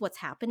 this is what's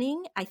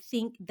happening, I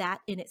think that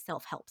in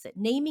itself helps it.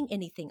 Naming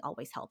anything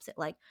always helps it.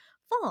 Like,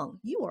 Fong,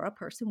 you are a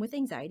person with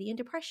anxiety and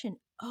depression.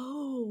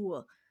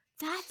 Oh,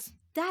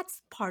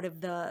 that's part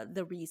of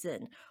the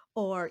reason.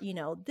 Or,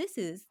 this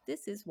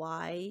is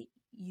why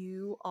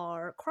you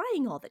are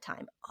crying all the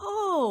time.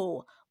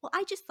 Oh, well,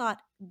 I just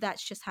thought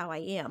that's just how I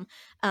am.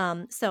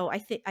 So I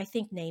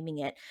think naming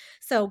it.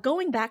 So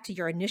going back to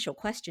your initial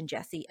question,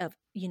 Jesse, of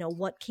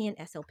what can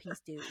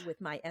SLPs do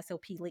with my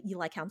SLP? You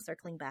like how I'm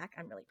circling back?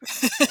 I'm really proud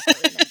of myself for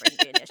remembering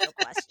the initial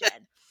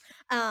question.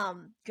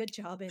 Good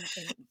job in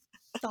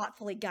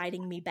thoughtfully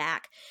guiding me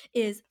back.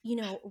 Is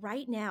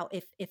right now,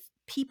 if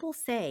people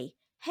say,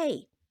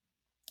 "Hey,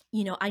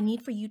 I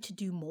need for you to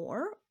do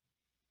more,"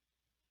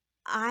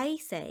 I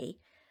say,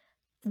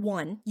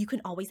 one, you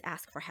can always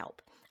ask for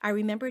help. I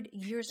remembered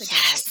years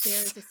ago,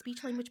 there Yes. is a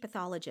speech language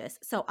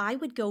pathologist. So I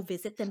would go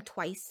visit them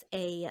twice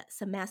a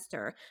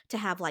semester to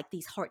have like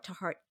these heart to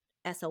heart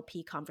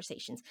SLP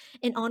conversations.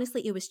 And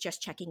honestly, it was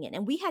just checking in.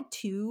 And we had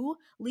two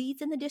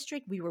leads in the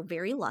district. We were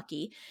very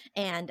lucky.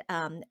 And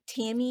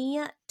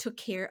Tammy took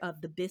care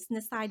of the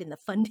business side and the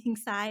funding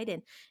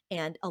side,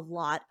 and a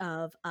lot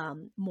of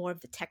more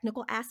of the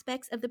technical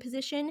aspects of the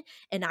position.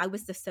 And I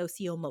was the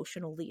socio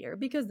emotional leader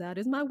because that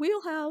is my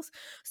wheelhouse.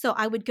 So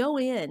I would go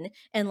in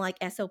and like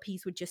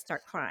SLPs would just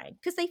start crying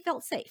because they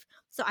felt safe.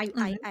 So I,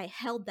 I Mhm. I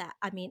held that.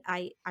 I mean,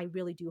 I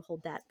really do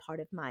hold that part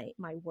of my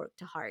work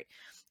to heart.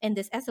 And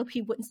this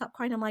SLP wouldn't stop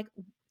crying. I'm like,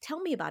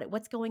 tell me about it.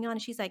 What's going on?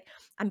 And she's like,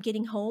 I'm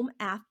getting home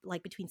after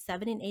like between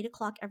 7 and 8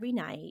 o'clock every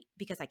night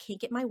because I can't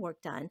get my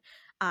work done.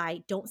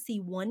 I don't see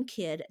one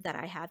kid that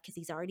I have because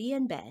he's already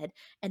in bed.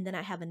 And then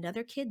I have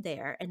another kid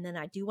there. And then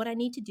I do what I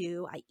need to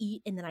do. I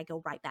eat and then I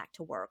go right back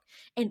to work.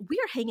 And we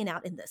are hanging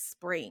out in the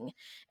spring.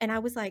 And I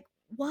was like,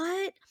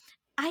 what?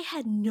 I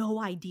had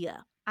no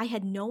idea. I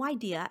had no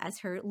idea as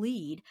her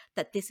lead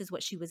that this is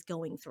what she was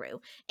going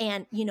through.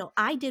 And,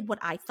 I did what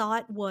I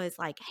thought was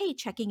like, hey,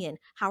 checking in.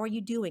 How are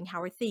you doing?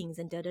 How are things?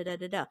 And da da da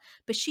da da.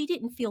 But she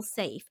didn't feel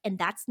safe. And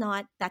that's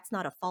not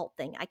a fault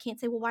thing. I can't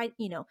say, well, why,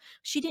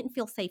 she didn't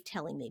feel safe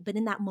telling me. But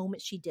in that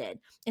moment she did.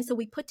 And so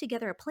we put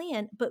together a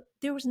plan, but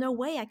there was no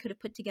way I could have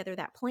put together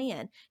that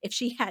plan if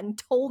she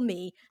hadn't told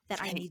me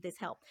that I Right. need this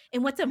help.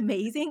 And what's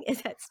amazing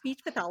is that speech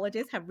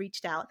pathologists have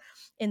reached out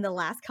in the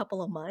last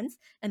couple of months,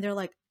 and they're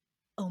like,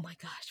 oh my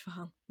gosh,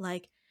 Fong,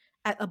 like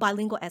a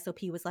bilingual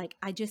SOP was like,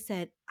 I just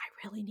said, I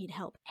really need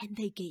help. And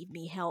they gave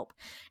me help.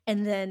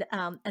 And then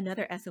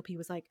another SOP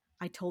was like,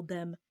 I told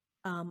them,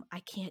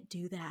 I can't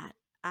do that.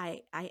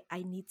 I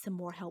need some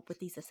more help with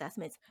these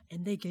assessments.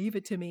 And they gave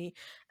it to me.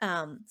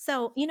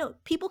 So,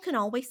 people can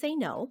always say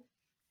no.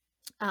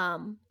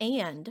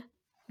 And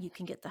you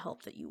can get the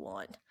help that you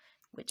want,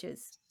 which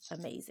is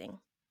amazing.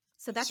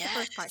 So that's the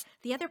first part. Yes.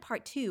 The other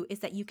part too is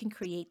that you can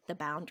create the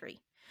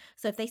boundary.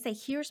 So if they say,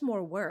 here's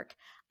more work,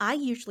 I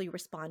usually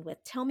respond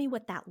with, tell me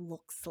what that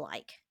looks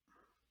like.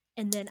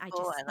 And then I Oh,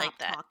 just I like stop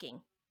that.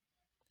 talking.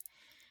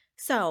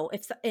 So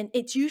and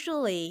it's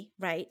usually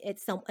right.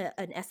 It's an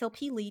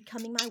SLP lead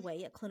coming my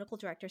way, a clinical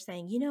director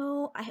saying,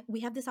 we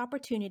have this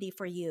opportunity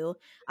for you.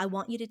 I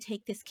want you to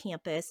take this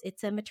campus.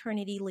 It's a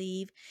maternity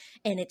leave,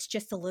 and it's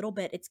just a little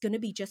bit. It's going to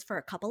be just for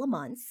a couple of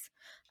months.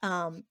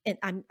 And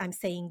I'm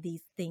saying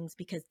these things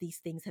because these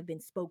things have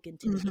been spoken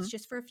to me. It's Mhm.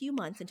 just for a few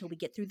months until we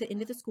get through the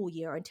end of the school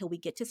year, until we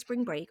get to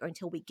spring break, or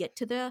until we get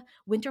to the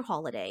winter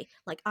holiday.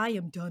 Like I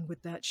am done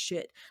with that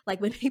shit. Like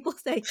when people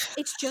say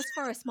it's just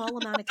for a small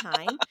amount of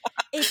time,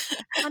 it's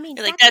I mean,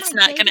 You're like, that's "That's my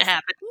not gonna daily.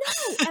 happen."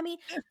 No, I mean,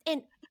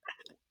 and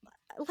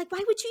like,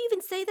 why would you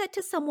even say that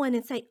to someone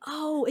and say,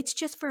 oh, it's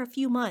just for a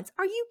few months?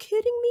 Are you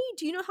kidding me?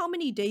 Do you know how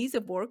many days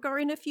of work are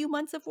in a few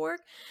months of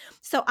work?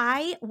 So,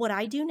 what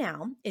I do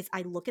now is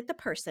I look at the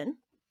person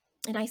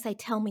and I say,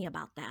 tell me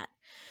about that.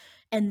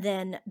 And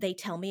then they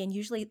tell me, and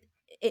usually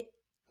it,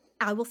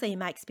 I will say in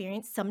my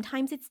experience,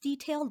 sometimes it's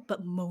detailed,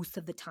 but most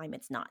of the time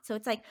it's not. So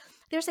it's like,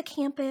 there's a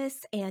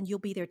campus and you'll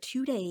be there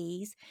 2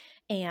 days.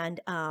 And,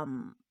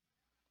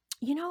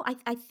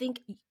 I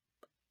think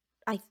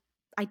I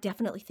I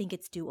definitely think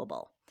it's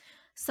doable.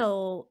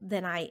 So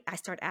then I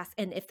start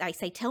asking, and if I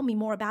say, tell me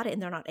more about it,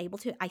 and they're not able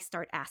to, I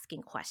start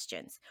asking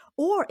questions.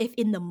 Or if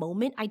in the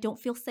moment I don't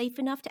feel safe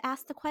enough to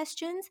ask the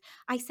questions,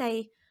 I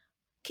say,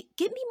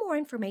 Give me more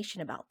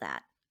information about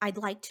that. I'd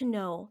like to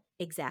know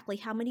exactly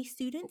how many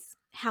students,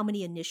 how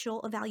many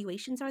initial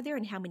evaluations are there,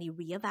 and how many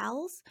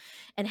reevals,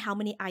 and how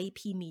many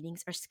IEP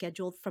meetings are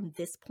scheduled from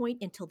this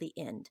point until the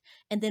end.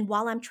 And then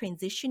while I'm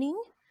transitioning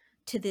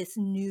to this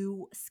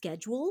new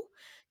schedule,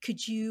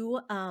 could you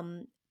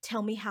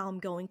tell me how I'm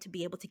going to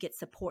be able to get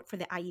support for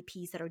the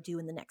IEPs that are due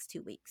in the next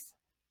 2 weeks?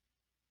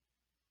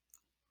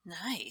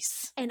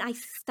 Nice. And I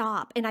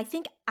stop. And I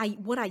think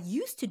what I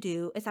used to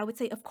do is I would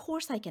say, "Of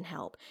course I can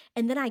help."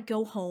 And then I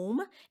go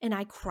home and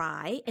I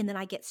cry and then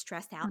I get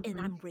stressed out and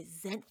Mhm. I'm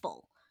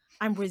resentful.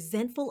 I'm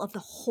resentful of the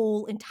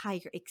whole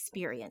entire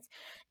experience.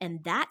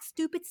 And that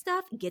stupid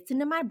stuff gets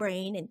into my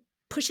brain and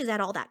pushes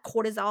out all that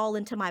cortisol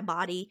into my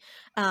body.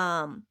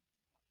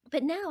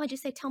 But now I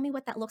just say, "Tell me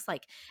what that looks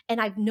like." And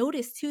I've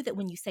noticed too that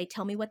when you say,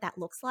 "Tell me what that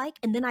looks like,"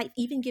 and then I've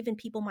even given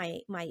people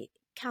my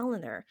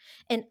calendar.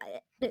 And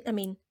I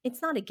mean,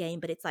 it's not a game,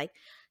 but it's like,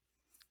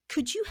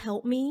 could you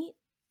help me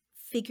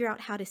figure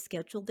out how to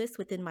schedule this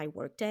within my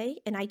workday?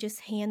 And I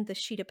just hand the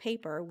sheet of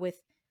paper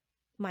with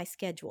my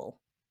schedule.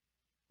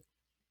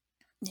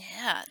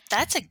 Yeah,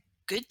 that's a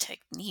good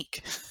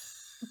technique.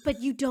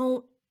 But you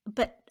don't,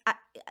 but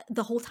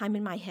the whole time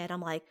in my head,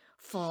 I'm like,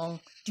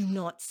 Fong, do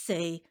not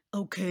say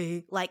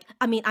okay. Like,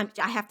 I mean, I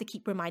have to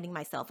keep reminding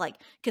myself,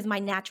 like, because my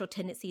natural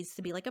tendency is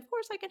to be like, of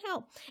course I can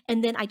help.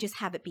 And then I just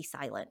have it be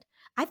silent.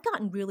 I've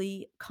gotten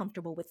really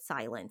comfortable with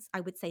silence,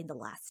 I would say, in the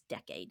last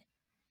decade.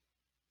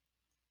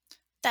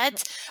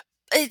 That's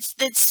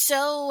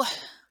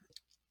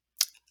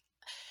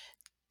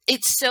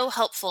it's so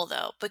helpful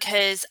though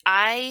because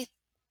I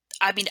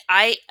mean,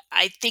 I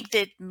think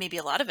that maybe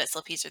a lot of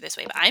SLPs are this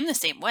way, but I'm the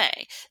same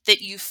way,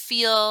 that you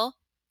feel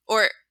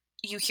or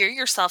you hear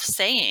yourself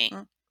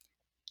saying,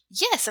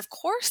 "Yes, of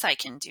course I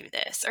can do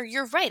this," or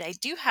 "You're right, I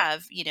do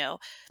have,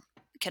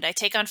 could I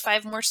take on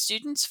 5 more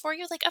students for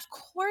you?" Like, of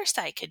course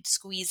I could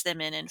squeeze them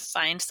in and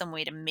find some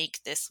way to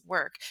make this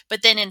work.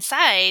 But then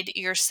inside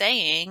you're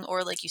saying,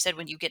 or like you said,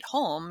 when you get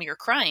home, you're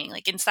crying.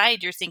 Like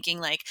inside you're thinking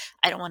like,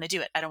 "I don't want to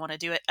do it. I don't want to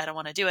do it. I don't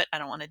want to do it. I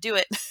don't want to do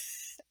it."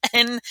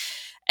 and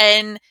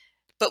and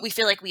but we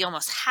feel like we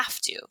almost have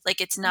to.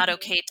 Like it's not Mhm.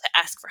 okay to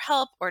ask for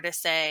help or to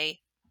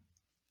say,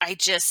 "I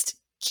just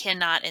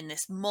cannot in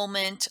this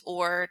moment,"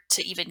 or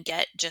to even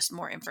get just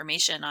more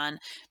information on,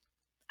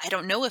 "I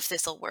don't know if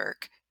this will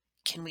work.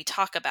 Can we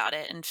talk about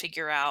it and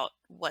figure out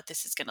what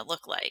this is going to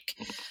look like?"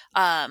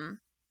 Um,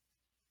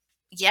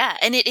 yeah,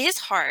 and it is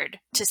hard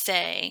to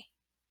say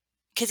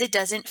because it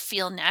doesn't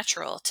feel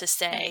natural to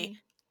say,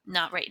 Mhm.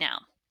 "Not right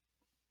now."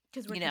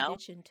 Because we're You know?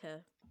 conditioned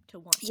to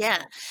want to Yeah.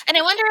 help. And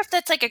I wonder if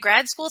that's like a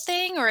grad school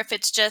thing or if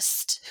it's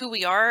just who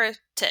we are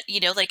to,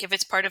 like if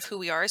it's part of who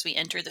we are as we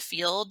enter the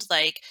field,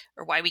 like,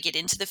 or why we get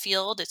into the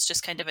field. It's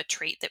just kind of a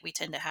trait that we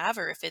tend to have,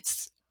 or if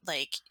it's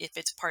like, if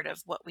it's part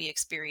of what we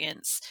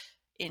experience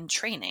in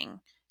training,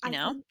 you I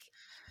know? think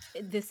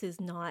this is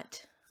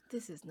not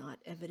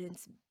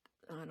evidence.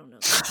 I don't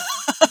know.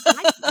 It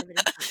might be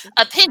evidence-based. It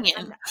doesn't matter.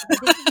 I'm Opinion. not, but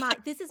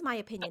this is my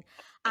opinion.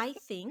 I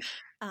think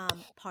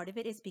part of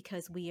it is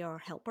because we are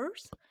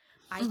helpers.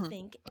 I Mhm.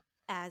 think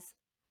as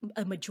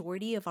a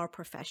majority of our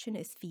profession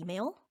is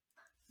female,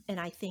 and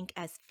I think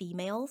as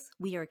females,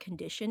 we are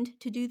conditioned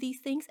to do these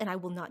things. And I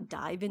will not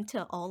dive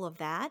into all of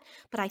that,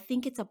 but I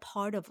think it's a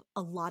part of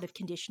a lot of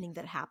conditioning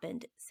that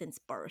happened since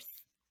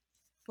birth.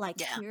 Like,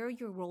 Yeah. here are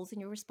your roles and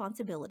your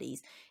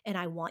responsibilities, and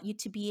I want you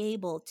to be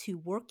able to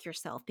work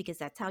yourself because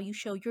that's how you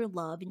show your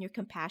love and your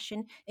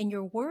compassion and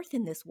your worth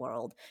in this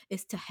world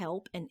is to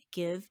help and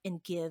give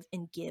and give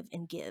and give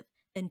and give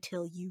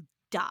until you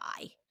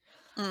die.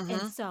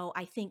 And Mhm. so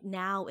I think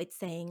now it's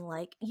saying,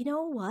 like, you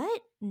know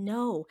what?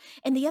 No.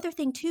 And the other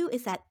thing too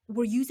is that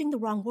we're using the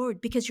wrong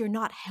word because you're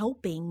not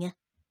helping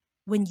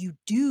when you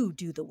do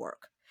the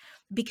work.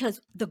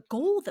 Because the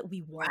goal that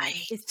we want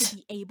is to Right.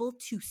 be able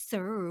to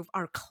serve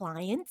our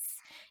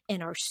clients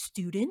and our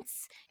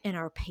students and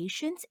our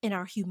patients and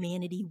our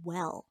humanity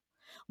well.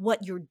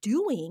 What you're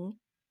doing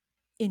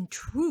in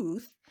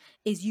truth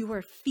is you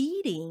are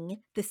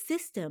feeding the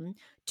system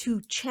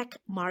to check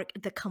mark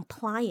the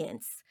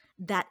compliance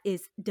that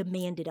is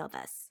demanded of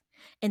us.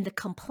 And the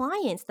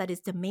compliance that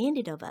is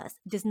demanded of us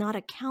does not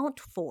account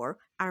for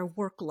our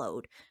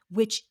workload,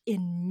 which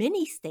in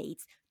many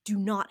states do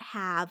not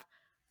have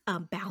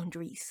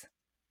boundaries.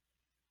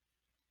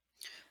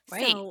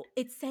 Right. So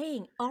it's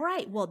saying, all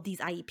right, well, these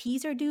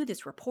IEPs are due,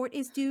 this report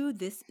is due,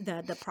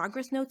 the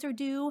progress notes are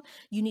due.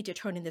 You need to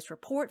turn in this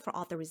report for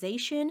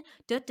authorization.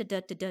 Da da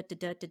da da da da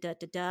da da da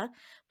da. Da.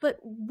 But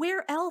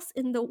where else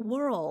in the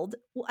world?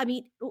 Well, I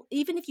mean,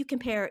 even if you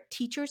compare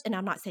teachers, and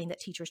I'm not saying that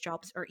teachers'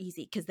 jobs are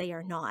easy because they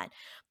are not,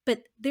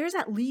 but there's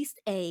at least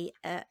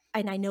and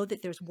I know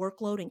that there's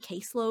workload and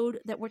caseload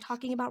that we're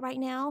talking about right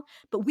now,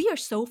 but we are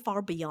so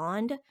far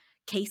beyond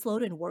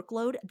caseload and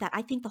workload that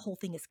I think the whole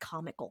thing is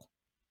comical.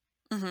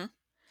 Mhm.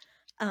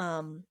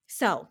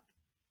 So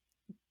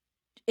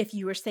If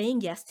you are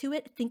saying yes to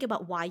it, think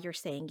about why you're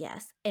saying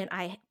yes. And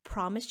I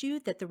promise you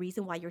that the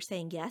reason why you're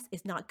saying yes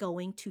is not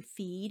going to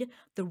feed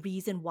the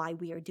reason why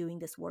we are doing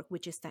this work,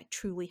 which is that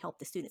truly help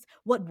the students.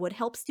 What would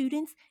help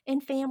students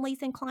and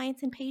families and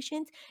clients and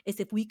patients is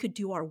if we could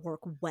do our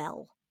work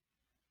well.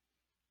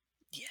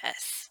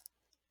 Yes,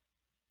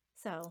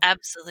 So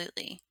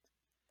absolutely.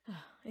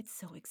 it's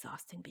so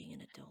exhausting being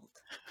an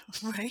adult.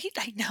 Right?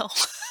 I know.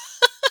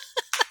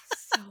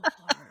 So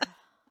hard.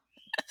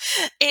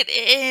 It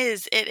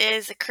is. It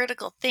is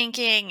critical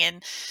thinking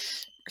and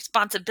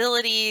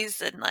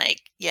responsibilities and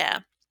like, yeah,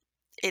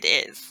 it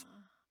is.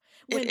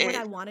 It When what is.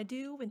 I want to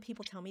do when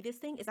people tell me this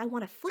thing is I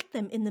want to flick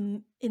them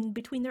in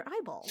between their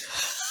eyeballs.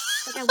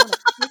 Like I want to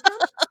flick them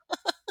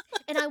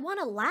and I want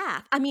to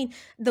laugh. I mean,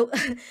 the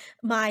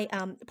my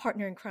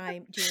partner in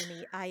crime,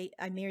 Jeremy, I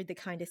married the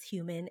kindest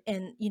human,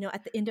 and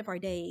at the end of our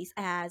days,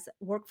 as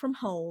work from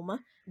home,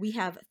 we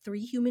have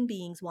three human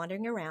beings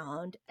wandering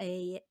around: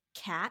 a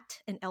cat,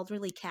 an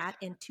elderly cat,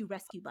 and two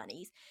rescue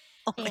bunnies.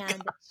 Oh my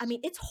And god. I mean,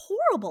 it's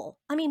horrible.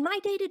 I mean, my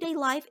day to day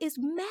life is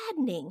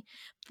maddening,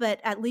 but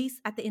at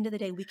least at the end of the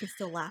day, we can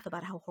still laugh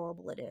about how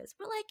horrible it is.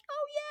 We're like,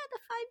 oh yeah, the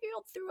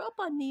 5-year-old threw up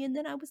on me, and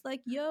then I was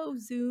like, yo,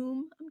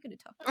 Zoom, I'm going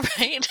to talk to you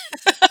Right?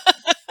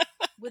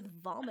 with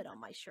vomit on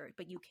my shirt,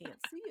 but you can't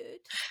see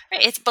it.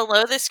 Right. It's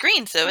below the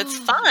screen, so it's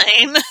Oh,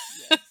 fine.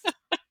 yes.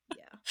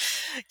 Yeah.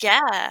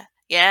 Yeah.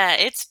 Yeah,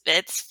 it's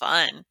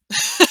fun.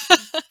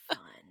 It's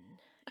fun.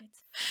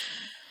 It's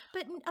fun.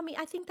 But I mean,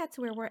 I think that's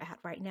where we're at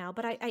right now.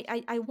 But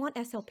I want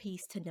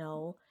SLPs to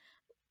know,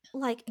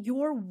 like,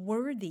 you're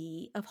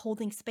worthy of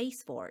holding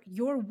space for.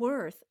 You're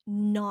worth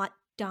not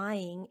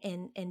dying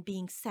and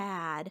being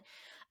sad.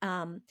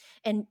 Um,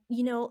 and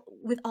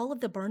with all of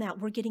the burnout,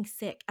 we're getting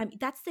sick. I mean,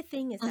 that's the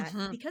thing, is that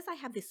Mhm. because I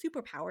have this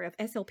superpower of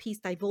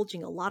SLPs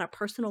divulging a lot of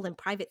personal and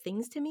private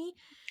things to me,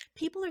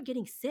 people are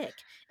getting sick.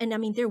 And I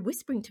mean, they're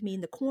whispering to me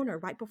in the corner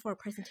right before a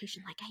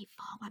presentation, like, "Hey,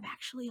 Fong, I'm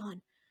actually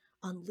on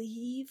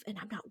leave and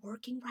I'm not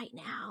working right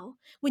now."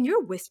 When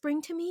you're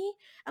whispering to me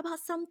about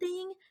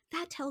something,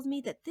 that tells me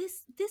that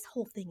this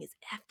whole thing is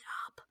effed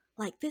up.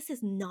 Like, this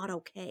is not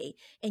okay,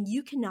 and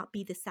you cannot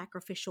be the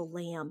sacrificial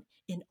lamb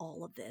in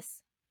all of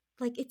this.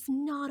 Like, it's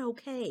not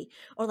okay.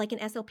 Or like an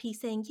SLP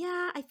saying,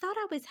 "Yeah, I thought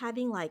I was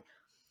having, like,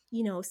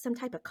 some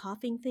type of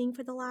coughing thing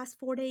for the last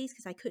 4 days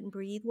because I couldn't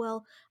breathe.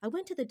 Well, I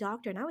went to the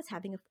doctor and I was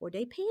having a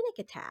 4-day panic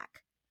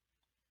attack."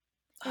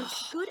 And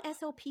good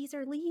SLPs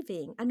are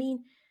leaving. I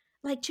mean,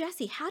 like,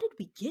 Jesse, how did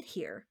we get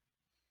here?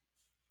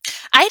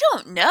 I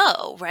don't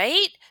know,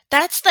 right?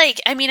 That's like,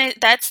 I mean,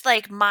 that's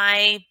like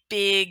my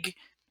big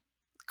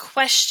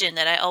question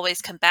that I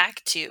always come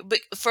back to. But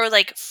for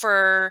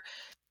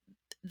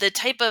the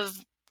type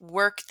of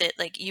work that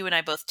like you and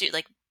I both do,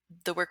 like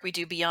the work we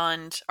do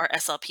beyond our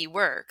SLP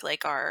work,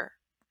 like our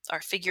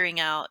figuring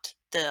out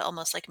the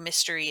almost like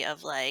mystery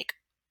of like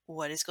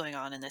what is going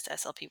on in this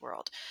SLP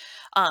world,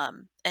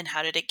 and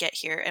how did it get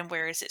here and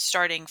where is it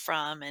starting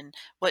from and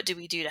what do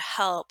we do to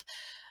help.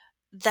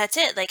 That's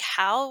it. Like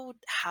how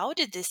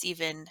did this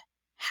even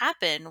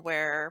happen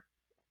where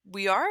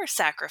we are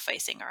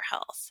sacrificing our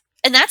health?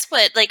 And that's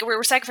what, like,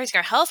 we're sacrificing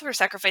our health, we're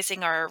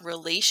sacrificing our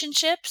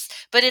relationships,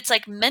 but it's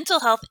like mental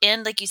health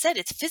and like you said,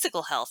 it's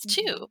physical health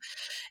Mm-hmm. too.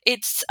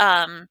 It's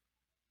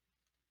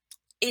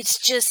it's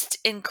just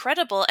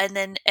incredible. And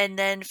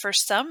then for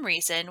some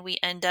reason we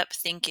end up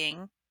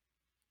thinking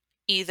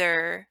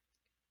either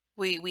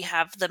we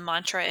have the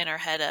mantra in our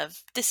head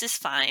of this is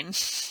fine.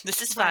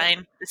 This is Right.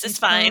 fine. This is It's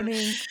fine.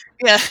 burning.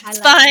 Yeah, I it's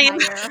like fine.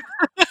 fire.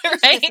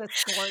 It's Right? just a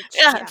scorch.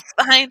 Yeah, Yeah. it's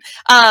fine.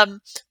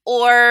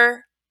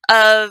 Or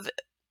of,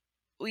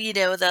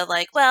 the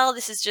like, well,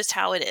 this is just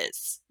how it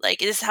is. Like,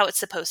 this is how it's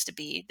supposed to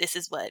be. This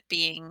is what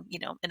being,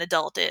 an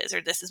adult is,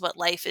 or this is what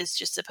life is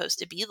just supposed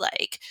to be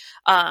like.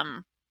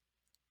 Um,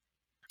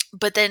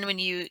 but then when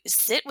you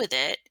sit with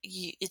it,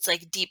 it's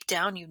like deep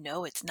down,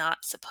 it's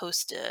not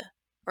supposed to,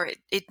 or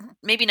it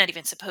maybe not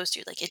even supposed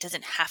to, like, it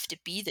doesn't have to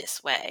be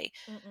this way,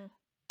 Mm-mm.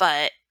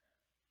 but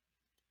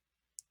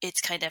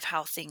it's kind of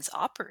how things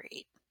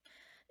operate.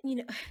 You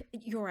know,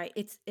 you're right.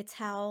 It's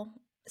how.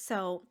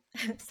 So,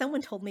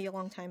 someone told me a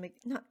long time ago.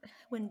 Not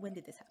when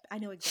did this happen? I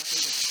know exactly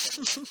when she told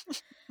me this.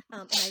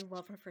 And I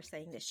love her for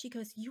saying this. She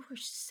goes, "You are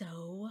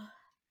so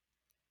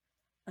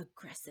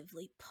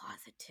aggressively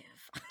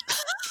positive,"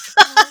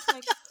 and I was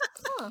like,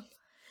 "Huh."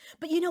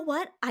 But you know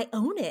what? I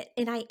own it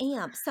and I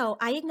am. So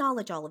I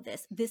acknowledge all of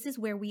this. This is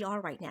where we are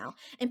right now.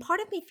 And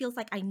part of me feels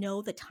like I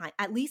know the time,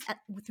 at least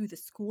through the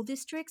school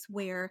districts,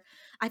 where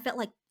I felt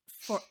like,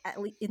 for at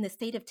least in the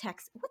state of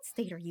Texas. What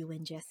state are you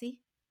in, Jesse?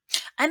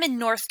 I'm in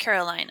North Oh,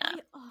 Carolina,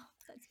 yeah. Oh,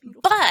 that's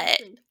beautiful but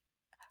country.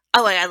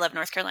 oh, I love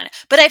North Carolina,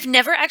 but I've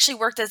never actually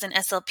worked as an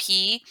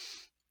SLP.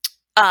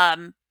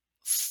 Um,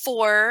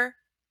 for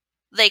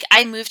like,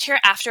 I moved here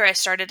after I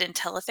started in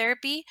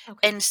teletherapy,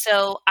 Okay. and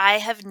so I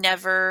have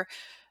never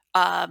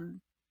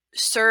um,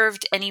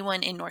 served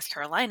anyone in North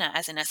Carolina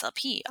as an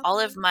SLP. All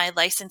of Okay. my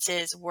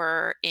licenses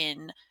were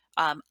in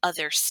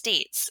other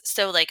states.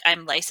 So, like,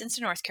 I'm licensed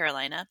in North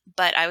Carolina,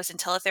 but I was in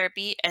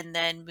teletherapy and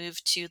then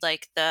moved to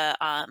like the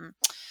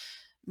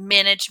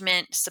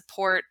management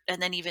support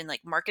and then even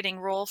like marketing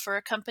role for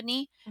a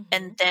company.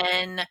 And Mhm.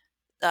 then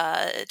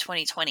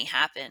 2020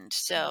 happened.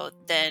 So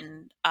Mm.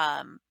 then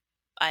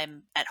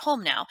I'm at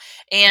home now,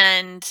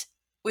 and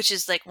which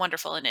is like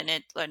wonderful,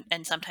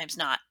 and sometimes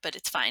not, but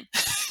it's fine.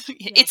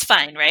 Yeah, It's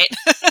fine, right?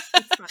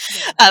 it's fine.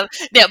 Yeah.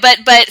 No,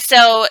 but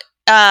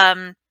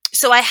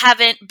so I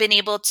haven't been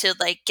able to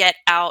like get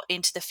out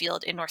into the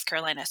field in North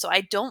Carolina. So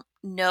I don't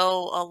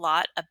know a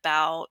lot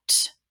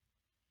about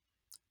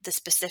the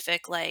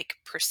specific like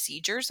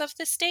procedures of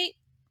the state,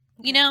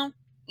 you Okay. know?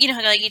 You know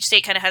how like each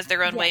state kind of has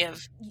their own way Yes,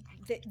 of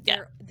yeah.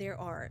 there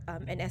are,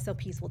 and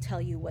SOPs will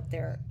tell you what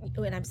they're.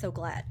 And I'm so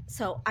glad.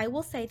 So I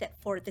will say that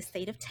for the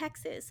state of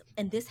Texas,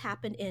 and this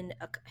happened in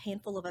a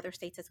handful of other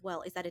states as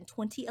well, is that in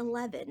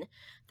 2011,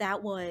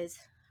 that was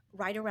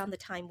right around the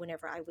time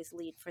whenever I was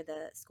lead for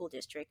the school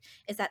district,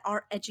 is that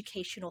our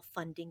educational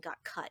funding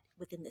got cut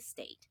within the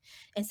state.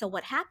 And so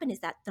what happened is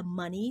that the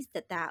monies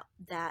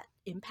that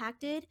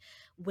impacted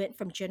went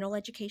from general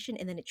education,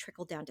 and then it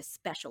trickled down to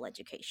special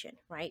education,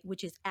 right?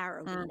 Which is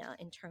our Mm, arena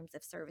in terms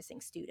of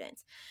servicing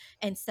students.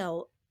 And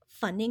so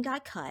funding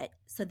got cut.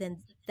 So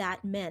then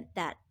that meant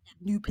that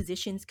new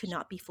positions could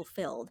not be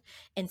fulfilled.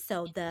 And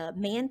so the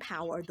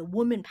manpower, the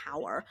woman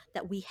power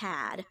that we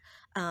had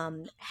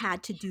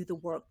to do the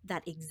work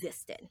that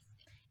existed.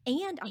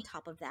 And on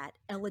top of that,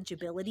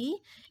 eligibility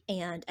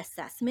and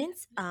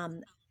assessments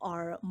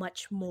are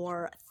much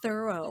more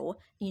thorough,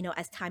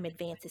 as time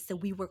advances. So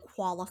we were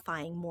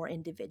qualifying more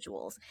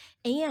individuals.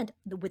 And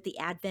with the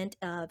advent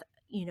of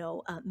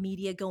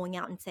media going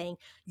out and saying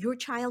your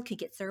child could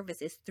get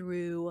services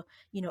through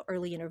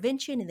early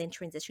intervention and then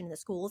transition in the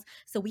schools,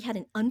 so we had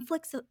an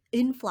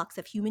influx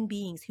of human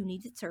beings who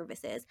needed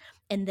services,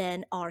 and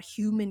then our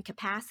human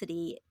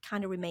capacity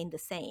kind of remained the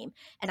same.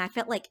 And I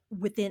felt like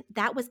within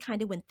that was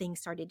kind of when things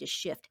started to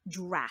shift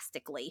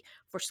drastically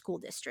for school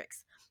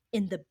districts.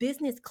 In the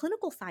business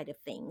clinical side of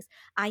things,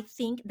 I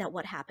think that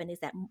what happened is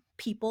that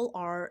people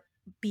are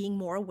being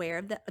more aware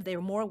of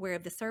they're more aware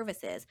of the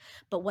services.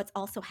 But what's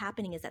also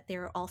happening is that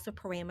there are also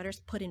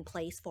parameters put in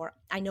place for,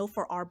 I know,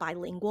 for our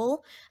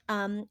bilingual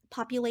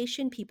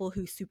population, people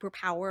who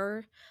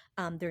superpower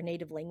their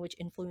native language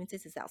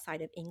influences is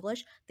outside of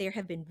English. There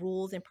have been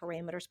rules and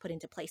parameters put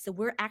into place. So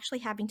we're actually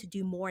having to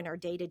do more in our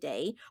day to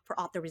day for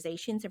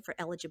authorizations and for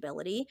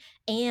eligibility,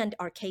 and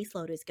our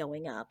caseload is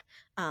going up.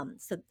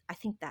 So I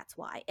think that's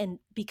why. And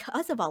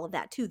because of all of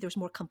that, too, there's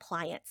more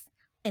compliance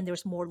and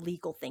there's more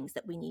legal things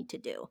that we need to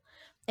do.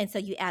 And so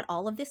you add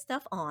all of this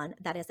stuff on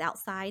that is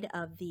outside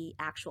of the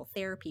actual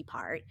therapy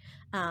part,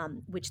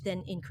 which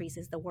then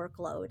increases the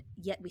workload.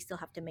 Yet we still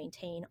have to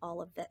maintain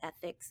all of the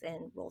ethics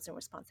and roles and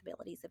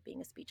responsibilities of being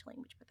a speech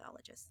language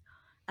pathologist.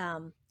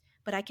 Um,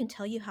 but I can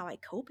tell you how I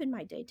cope in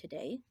my day to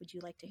day. Would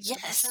you like to hear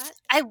about yes, that?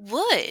 I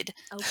would.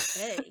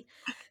 Okay.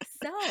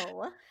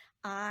 So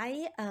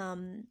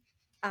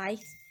I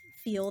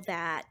feel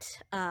that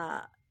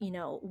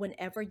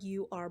whenever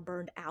you are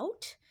burned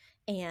out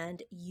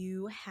and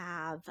you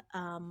have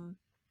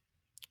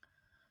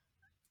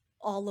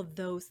all of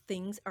those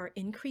things are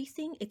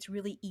increasing, it's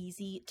really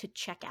easy to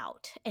check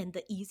out. And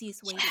the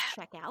easiest way to Yeah.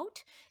 check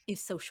out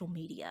is social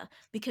media,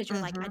 because you're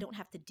like, I Mhm. don't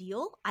have to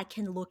deal. I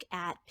can look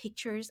at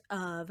pictures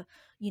of,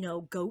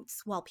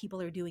 goats while people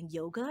are doing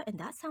yoga. And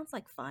that sounds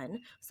like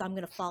fun. So I'm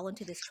going to fall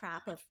into this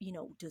trap of,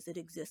 does it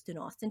exist in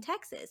Austin,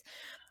 Texas?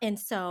 And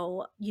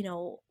so,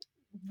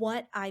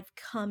 what I've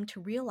come to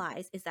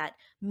realize is that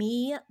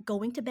me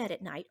going to bed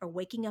at night or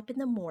waking up in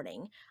the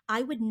morning,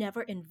 I would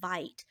never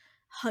invite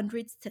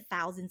hundreds to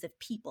thousands of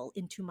people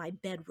into my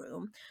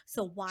bedroom.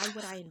 So why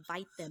would I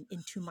invite them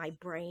into my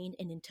brain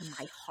and into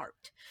my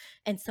heart?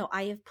 And so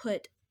I have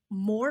put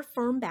more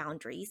firm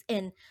boundaries,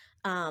 and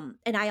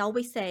I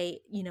always say,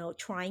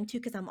 trying to,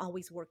 because I'm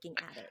always working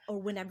at it.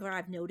 Or whenever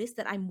I've noticed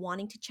that I'm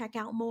wanting to check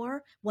out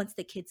more once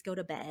the kids go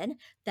to bed,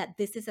 that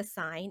this is a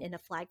sign and a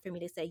flag for me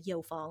to say,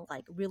 yo, Fong,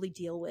 like really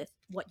deal with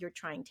what you're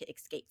trying to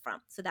escape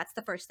from. So that's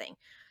the first thing.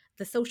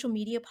 The social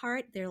media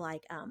part, they're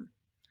like,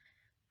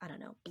 I don't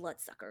know,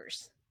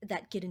 bloodsuckers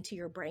that get into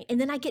your brain.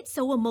 And then I get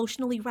so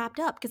emotionally wrapped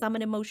up because I'm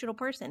an emotional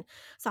person.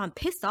 So I'm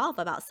pissed off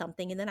about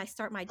something. And then I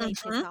start my day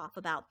pissed Mhm. off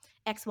about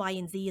X, Y,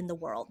 and Z in the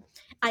world.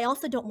 I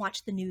also don't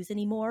watch the news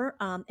anymore.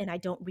 And I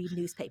don't read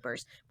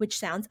newspapers, which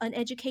sounds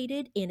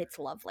uneducated, and it's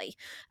lovely,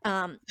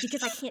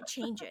 because I can't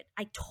change it.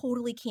 I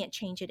totally can't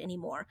change it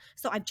anymore.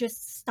 So I've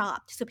just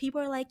stopped. So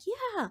people are like,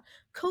 yeah,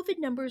 COVID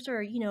numbers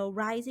are,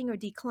 rising or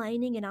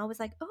declining. And I was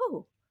like,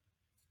 oh,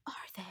 are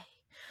they?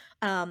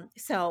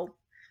 So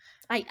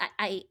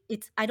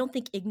I don't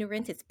think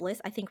ignorance is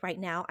bliss. I think right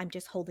now I'm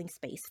just holding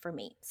space for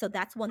me. So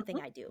that's one thing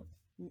Mhm. I do.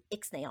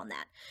 Ixnay on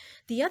that.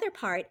 The other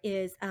part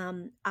is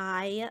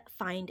I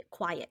find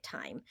quiet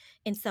time.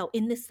 And so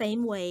in the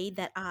same way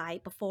that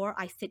before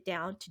I sit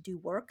down to do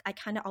work, I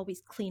kind of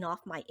always clean off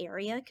my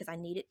area because I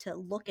need it to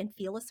look and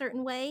feel a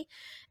certain way.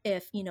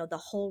 If,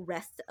 the whole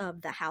rest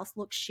of the house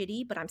looks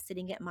shitty, but I'm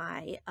sitting at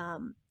my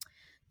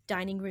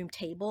dining room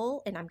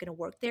table and I'm going to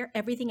work there,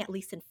 everything at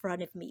least in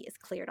front of me is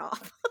cleared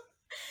off.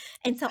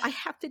 And so I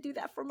have to do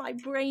that for my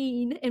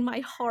brain and my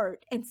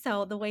heart. And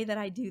so the way that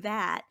I do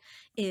that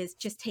is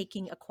just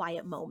taking a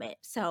quiet moment.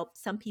 So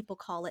some people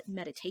call it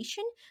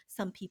meditation,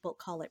 some people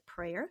call it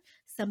prayer,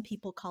 some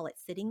people call it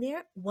sitting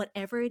there.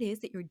 Whatever it is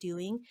that you're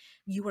doing,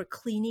 you are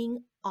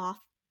cleaning off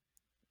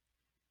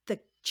the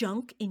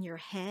junk in your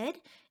head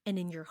and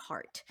in your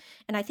heart.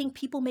 And I think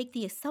people make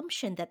the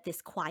assumption that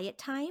this quiet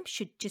time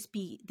should just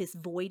be this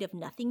void of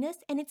nothingness,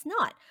 and it's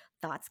not.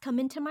 Thoughts come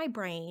into my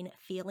brain,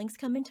 feelings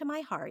come into my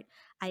heart.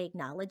 I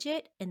acknowledge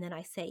it, and then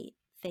I say,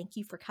 thank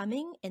you for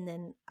coming. And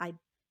then I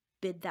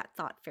bid that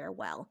thought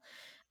farewell.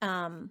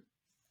 Um,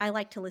 I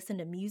like to listen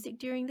to music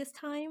during this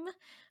time,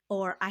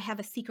 or I have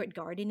a secret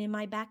garden in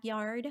my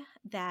backyard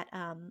that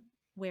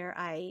where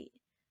I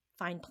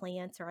find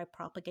plants or I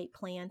propagate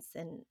plants.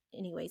 And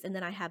anyways, and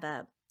then I have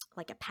a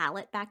like a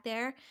pallet back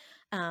there,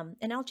 and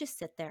I'll just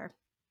sit there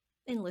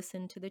and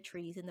listen to the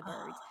trees and the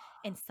birds.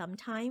 And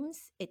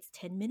sometimes it's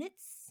 10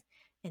 minutes,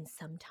 and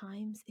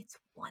sometimes it's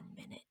 1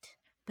 minute,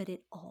 but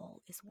it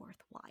all is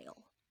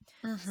worthwhile.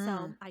 So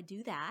Mhm. I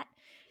do that.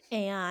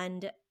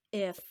 And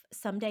if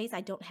some days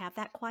I don't have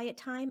that quiet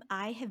time,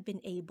 I have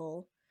been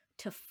able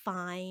to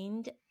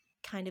find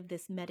kind of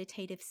this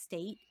meditative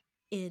state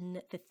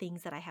in the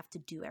things that I have to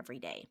do every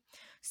day.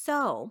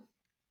 So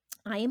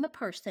I am a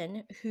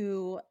person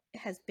who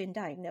has been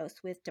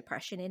diagnosed with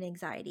depression and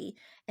anxiety,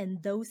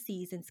 and those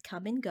seasons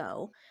come and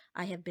go.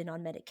 I have been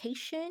on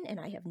medication and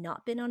I have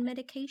not been on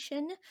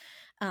medication.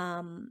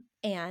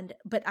 And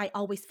but I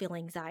always feel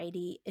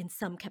anxiety in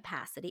some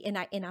capacity, and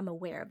I'm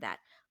aware of that.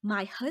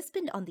 My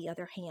husband, on the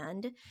other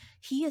hand,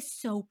 he is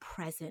so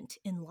present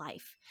in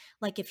life.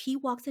 Like if he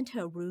walks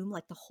into a room,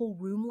 like the whole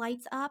room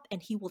lights up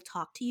and he will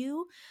talk to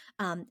you.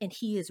 And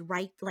he is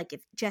right. Like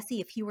if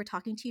Jesse, if he were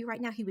talking to you right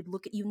now, he would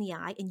look at you in the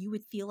eye and you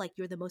would feel like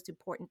you're the most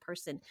important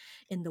person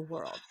in the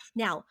world.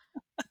 Now,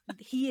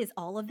 he is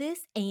all of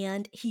this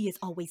and he is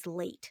always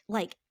late.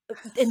 Like,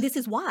 and this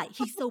is why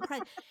he's so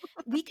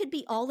we could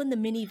be all in the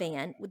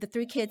minivan with the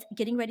three kids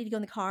getting ready to go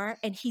in the car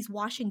and he's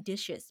washing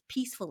dishes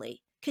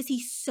peacefully because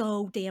he's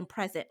so damn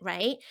present,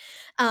 right?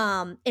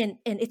 And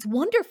it's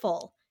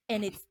wonderful.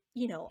 And it's,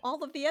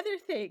 all of the other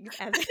things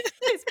as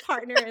his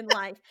partner in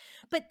life.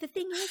 But the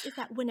thing is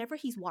that whenever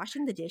he's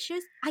washing the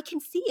dishes, I can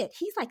see it.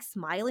 He's like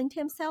smiling to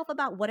himself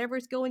about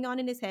whatever's going on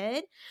in his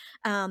head.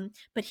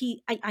 But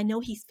I know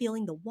he's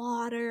feeling the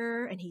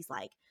water and he's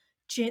like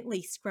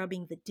gently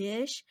scrubbing the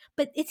dish,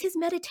 but it's his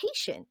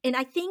meditation. And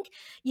I think,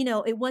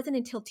 it wasn't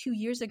until 2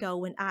 years ago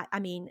when I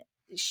mean,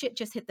 shit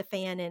just hit the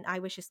fan and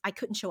I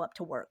couldn't show up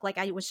to work. Like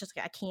I was just,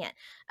 I can't.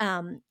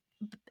 Um,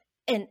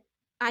 and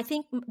I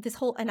think this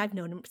whole, and I've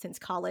known him since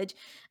college,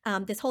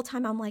 this whole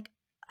time I'm like,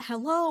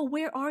 hello,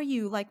 where are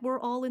you? Like we're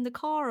all in the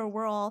car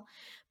or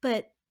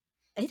but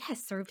it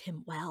has served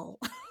him well.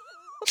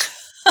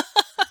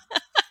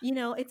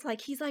 It's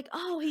like he's like,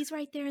 "Oh, he's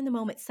right there in the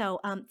moment." So,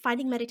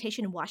 finding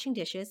meditation and washing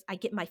dishes, I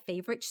get my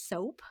favorite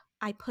soap.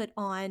 I put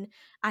on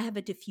I have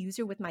a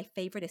diffuser with my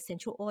favorite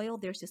essential oil.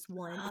 There's this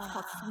one, it's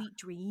called Ah. Sweet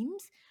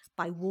Dreams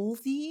by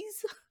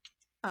Woolsey's.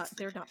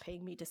 They're not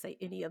paying me to say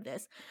any of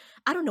this.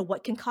 I don't know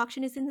what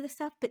concoction is in this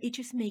stuff, but it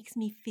just makes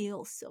me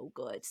feel so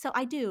good. So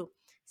I do.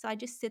 So I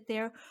just sit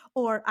there,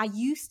 or I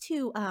used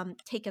to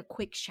take a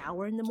quick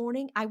shower in the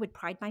morning. I would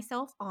pride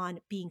myself on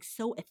being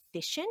so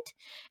efficient.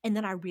 And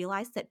then I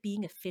realized that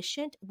being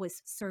efficient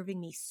was serving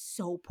me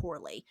so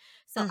poorly.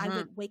 So I Mhm.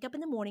 would wake up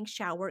in the morning,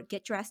 shower,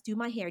 get dressed, do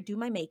my hair, do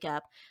my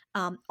makeup,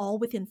 all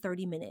within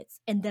 30 minutes.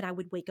 And then I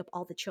would wake up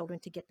all the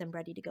children to get them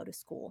ready to go to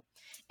school.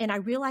 And I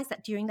realized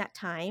that during that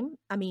time,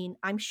 I mean,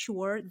 I'm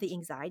sure the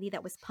anxiety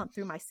that was pumped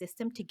through my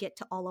system to get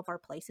to all of our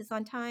places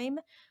on time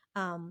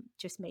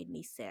just made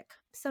me sick.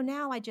 So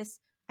now I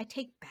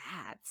take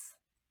baths.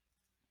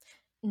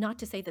 Not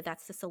to say that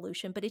that's the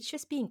solution, but it's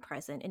just being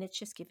present and it's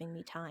just giving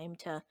me time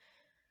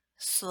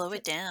Slow to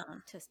it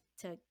down.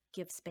 to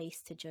give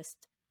space to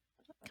just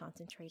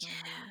concentrate on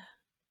me.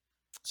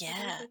 So those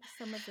Yeah. are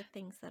some of the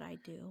things that I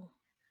do.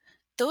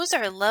 Those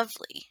are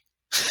lovely.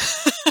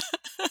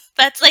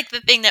 That's like the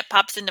thing that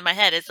pops into my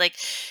head. It's like,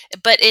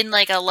 but in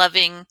like a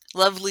loving,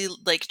 lovely,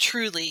 like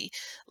truly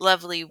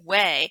lovely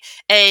way.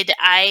 And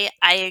I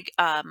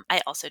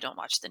also don't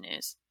watch the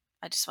news.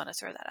 I just want to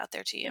throw that out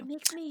there to you.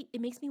 It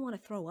makes me want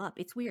to throw up.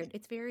 It's weird.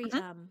 It's very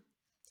Mhm.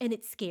 and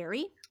it's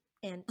scary.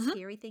 And Mhm.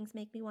 scary things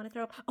make me want to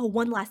throw up. Oh,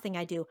 one last thing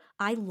I do.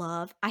 I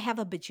have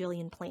a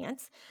bajillion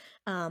plants.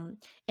 And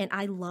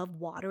I love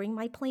watering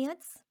my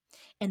plants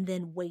and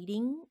then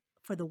waiting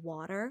for the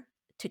water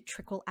to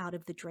trickle out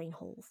of the drain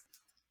holes.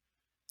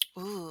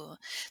 Ooh,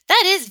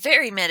 that is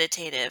very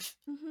meditative.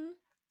 Mhm.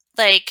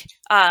 Like,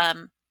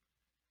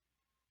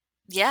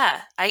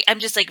 yeah, I'm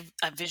just like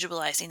I'm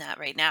visualizing that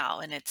right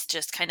now, and it's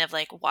just kind of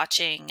like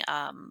watching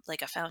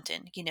like a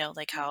fountain,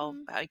 like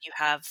Mhm. how you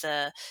have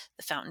the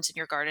fountains in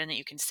your garden that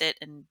you can sit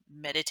and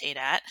meditate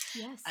at.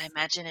 I Yes.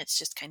 imagine it's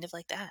just kind of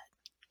like that.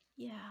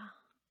 Yeah.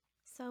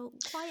 So,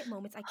 quiet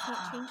moments. I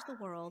can't change the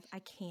world. I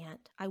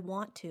can't. I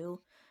want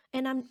to.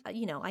 And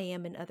I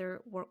am in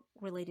other work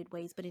related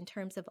ways, but in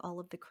terms of all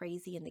of the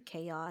crazy and the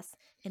chaos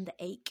and the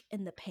ache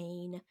and the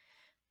pain,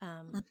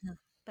 Mhm.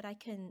 But I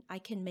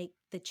can make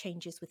the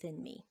changes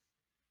within me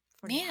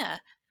for now. Yeah.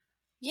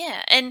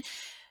 Yeah. And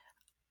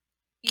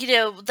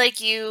like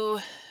you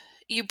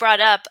brought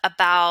up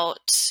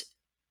about,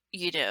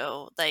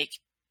 like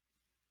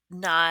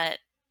not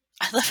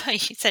I love how you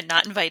said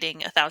not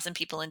inviting 1,000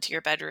 people into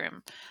your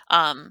bedroom.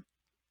 Um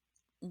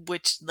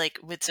which, like,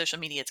 with social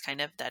media, it's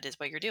kind of that is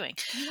what you're doing.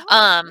 You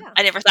are, yeah.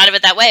 I never thought of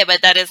it that way,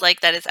 but that is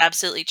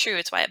absolutely true.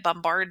 It's why it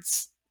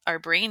bombards our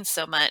brains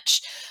so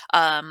much.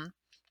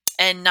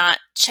 And not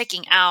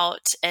checking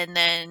out, and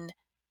then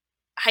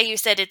how you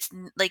said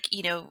like,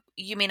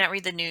 you may not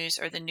read the news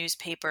or the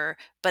newspaper,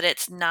 but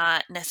it's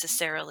not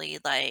necessarily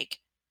like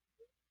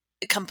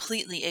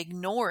completely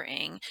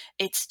ignoring.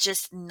 It's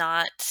just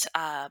not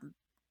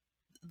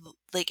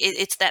like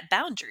it's that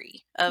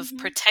boundary of Hmm.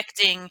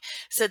 protecting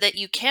so that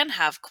you can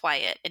have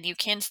quiet and you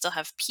can still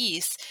have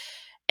peace.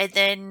 And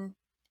then,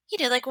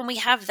 like when we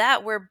have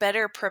that, we're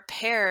better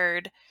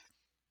prepared.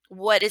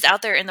 What is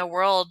out there in the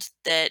world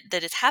that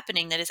is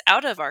happening that is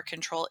out of our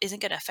control isn't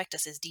going to affect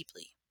us as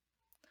deeply.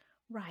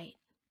 Right.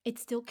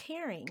 It's still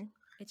caring.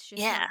 It's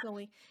just Yeah. not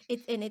going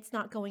it's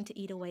not going to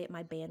eat away at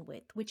my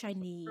bandwidth, which I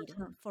need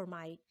Mhm. for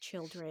my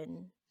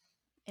children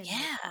and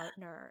my Yeah.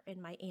 partner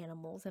and my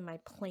animals and my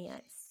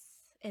plants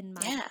and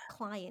my Yeah.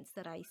 clients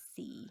that I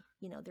see.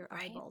 Their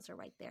Right. eyeballs are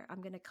right there.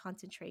 I'm going to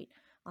concentrate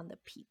on the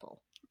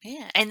people.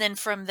 Yeah. And then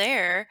from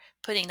there,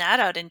 putting that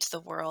out into the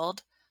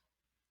world,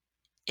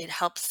 it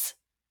helps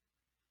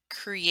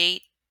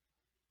create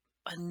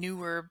a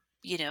newer,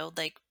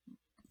 like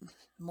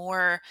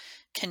more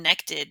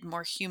connected,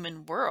 more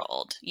human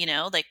world,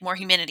 like more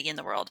humanity in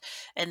the world.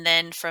 And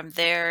then from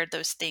there,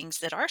 those things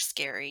that are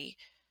scary,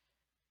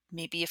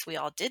 maybe if we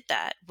all did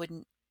that,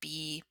 wouldn't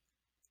be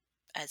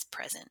as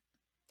present.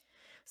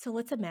 So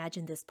let's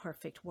imagine this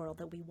perfect world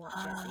that we want,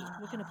 Jesse.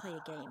 We're going to play a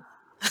Ah. game.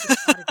 I just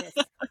thought of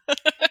this.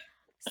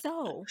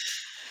 So,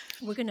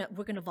 we're gonna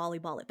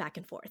volleyball it back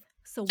and forth.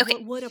 So Okay.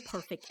 what would a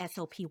perfect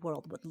SLP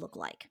world would look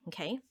like?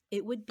 Okay,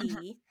 it would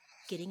be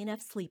getting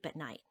enough sleep at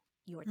night.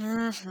 Your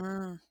turn.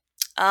 Hmm.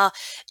 Uh,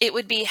 it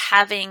would be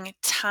having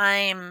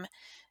time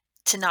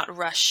to not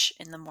rush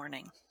in the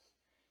morning.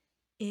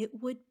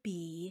 It would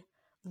be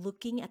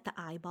looking at the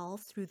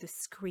eyeballs through the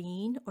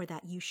screen or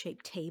that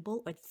U-shaped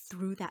table or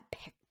through that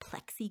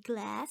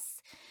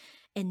plexiglass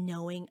and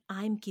knowing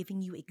I'm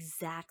giving you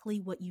exactly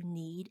what you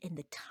need and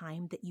the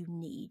time that you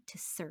need to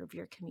serve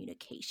your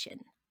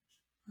communication.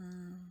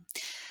 Mm.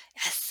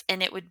 Yes.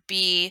 And it would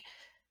be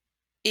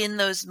in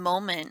those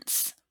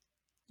moments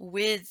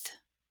with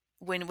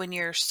when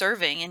you're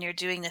serving and you're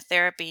doing the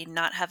therapy,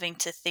 not having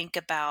to think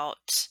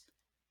about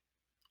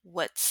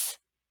what's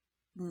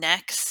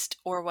next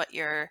or what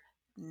you're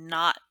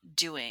not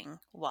doing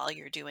while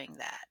you're doing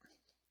that.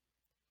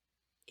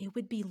 It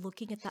would be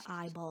looking at the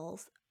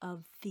eyeballs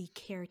of the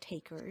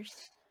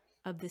caretakers,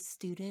 of the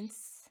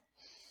students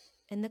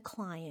and the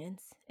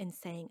clients, and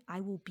saying,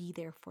 I will be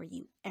there for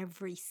you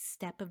every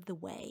step of the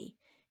way.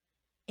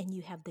 And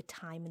you have the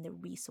time and the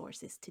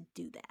resources to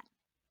do that.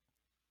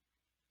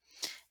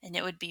 And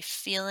it would be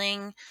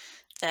feeling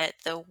that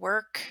the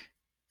work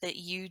that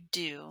you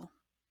do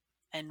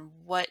and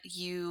what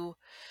you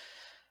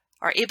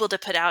are able to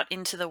put out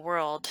into the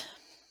world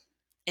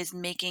is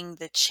making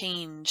the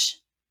change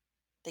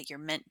that you're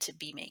meant to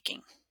be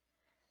making.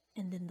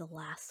 And then the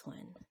last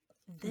one.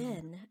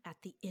 Mhm. Then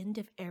at the end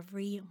of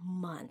every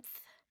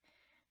month,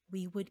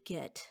 we would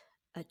get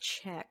a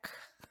check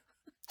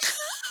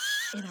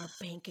in our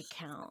bank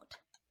account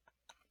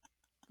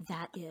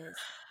that is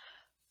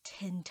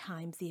 10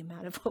 times the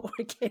amount of what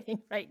we're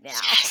getting right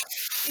now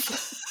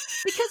Yes.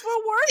 because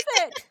we're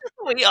worth it.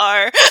 We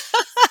are.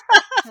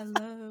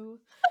 Hello.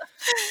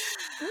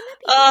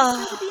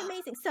 That would be Oh,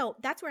 amazing. So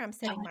that's where I'm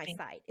that setting would my be.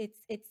 sight.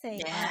 It's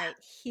saying, all Yeah. right,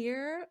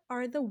 here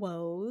are the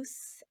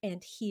woes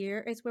and here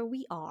is where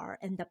we are.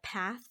 And the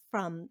path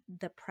from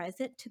the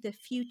present to the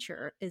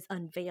future is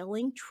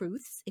unveiling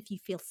truths if you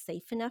feel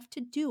safe enough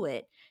to do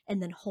it,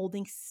 and then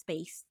holding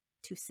space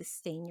to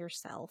sustain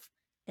yourself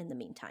in the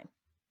meantime.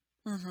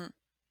 Mhm.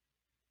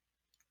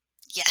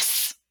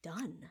 Yes.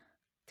 Done.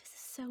 This is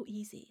so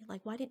easy.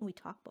 Like, why didn't we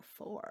talk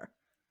before?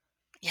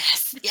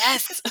 Yes.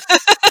 Yes.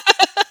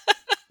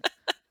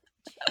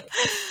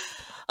 Jeez.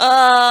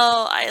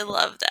 Oh, I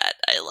love that.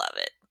 I love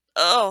it.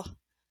 Oh,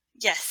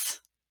 yes.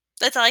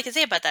 That's all I can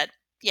say about that.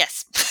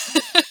 Yes.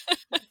 Yes,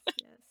 yes,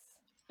 yes.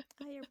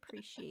 I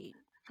appreciate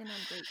and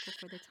I'm grateful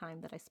for the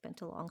time that I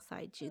spent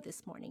alongside you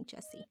this morning,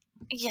 Jesse.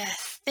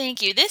 Yes,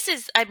 thank you. This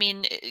is, I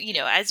mean,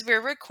 as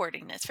we're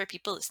recording this for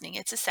people listening,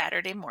 it's a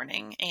Saturday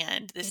morning,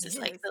 and this It is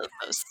like is. the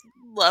most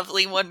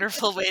lovely,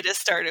 wonderful way to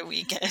start a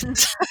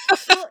weekend.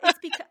 Well, it's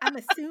because I'm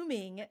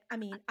assuming, I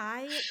mean,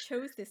 I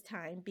chose this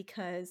time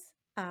because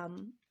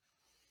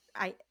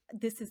I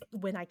this is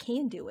when I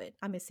can do it.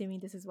 I'm assuming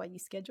this is why you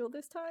scheduled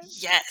this time?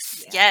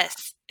 Yes, Yeah.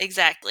 yes,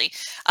 exactly.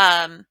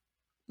 Um,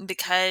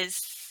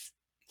 because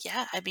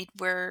yeah, I mean,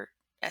 we're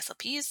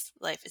SLPs,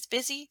 life is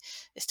busy,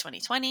 it's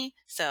 2020,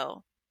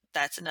 so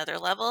that's another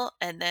level.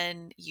 And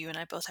then you and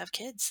I both have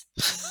kids.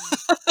 Yeah.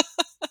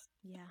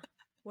 Yeah.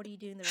 What are you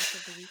doing the rest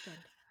of the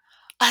weekend?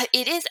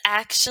 It is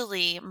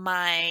actually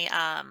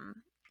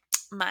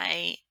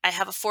I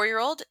have a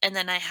 4-year-old, and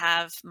then I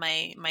have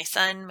my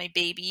son, my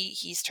baby.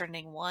 He's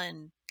turning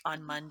 1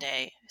 on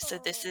Monday. So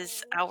this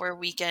is Oh, our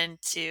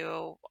weekend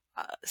to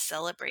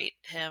celebrate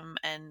him,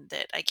 and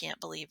that I can't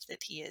believe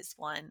that he is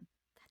 1.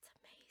 that's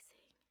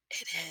amazing.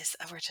 It is.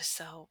 We're just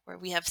so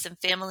we have some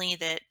family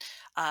that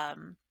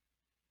um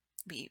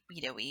we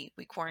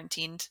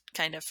quarantined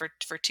kind of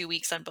for 2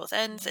 weeks on both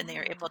ends, and they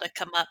were able Yeah. to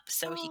come up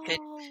so Oh, he could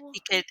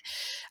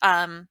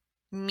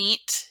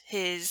meet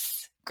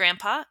his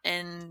grandpa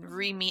and oh,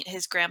 re-meet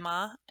his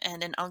grandma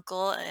and an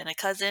uncle and a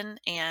cousin,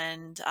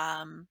 and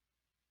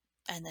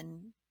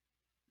then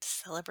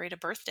celebrate a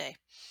birthday.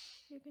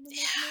 you're gonna make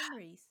Yeah,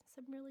 memories,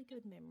 some really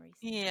good memories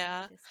together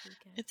yeah, this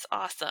weekend. it's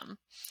awesome.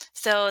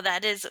 So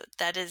that is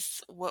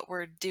what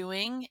we're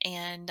doing,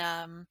 and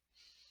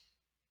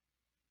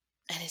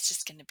it's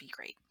just going to be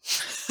great.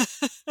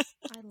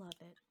 I love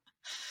it.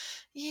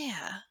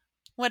 Yeah.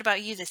 What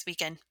about you this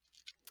weekend?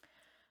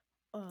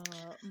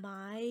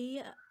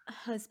 My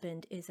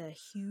husband is a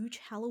huge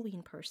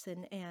Halloween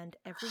person, and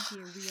every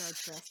year we are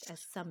dressed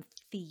as some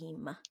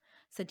theme.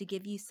 So, to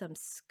give you some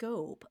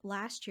scope,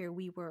 last year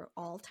we were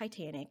all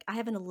Titanic. I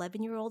have an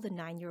 11-year-old, a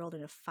 9-year-old,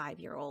 and a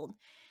 5-year-old.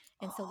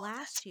 And so Oh, last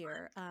that's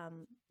year,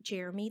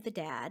 Jeremy, the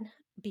dad,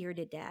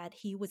 bearded dad,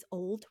 he was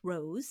Old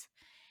Rose.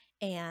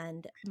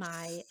 And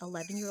my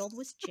 11-year-old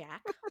was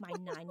Jack. My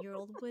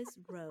 9-year-old was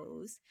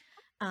Rose.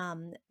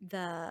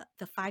 The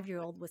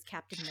 5-year-old was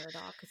Captain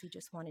Murdoch because he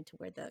just wanted to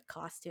wear the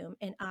costume,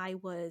 and I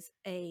was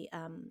a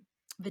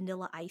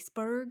Vanilla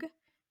Iceberg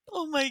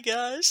Oh my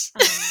gosh.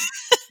 um,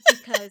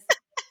 because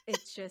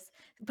it's just.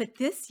 But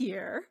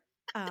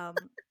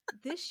um,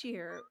 this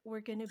year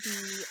we're gonna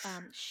be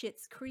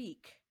Schitt's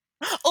Creek.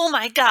 Oh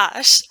my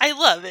gosh. I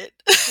love it.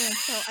 And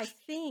so I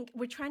think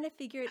we're trying to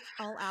figure it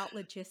all out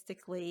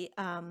logistically.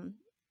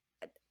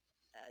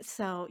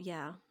 So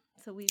yeah,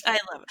 so we've I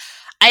love it.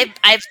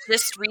 I've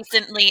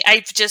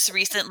just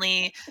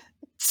recently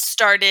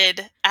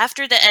started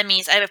after the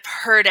Emmys. I've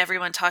heard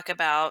everyone talk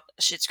about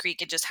Schitt's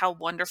Creek and just how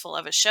wonderful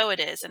of a show it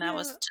is, and I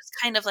was yeah. just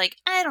kind of like,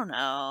 I don't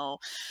know.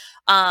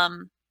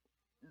 Um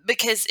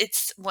because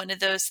it's one of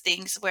those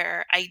things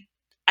where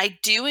I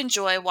do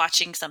enjoy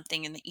watching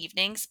something in the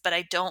evenings, but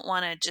I don't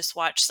want to just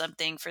watch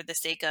something for the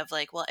sake of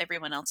like, well,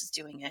 everyone else is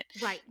doing it.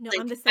 Right. No, Like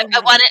I'm the I, same I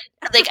want way.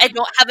 it like I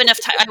don't have enough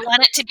time. I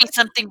want it to be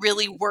something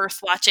really worth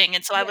watching.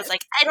 And so I was Yes.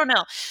 like, I don't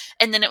know.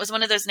 And then it was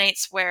one of those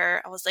nights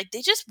where I was like,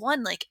 they just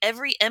won like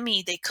every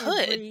Emmy they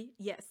could.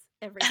 Yes,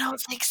 And I everything.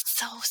 was like,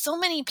 so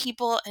many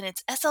people, and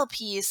it's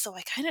SLPs, so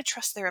I kind of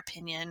trust their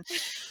opinion.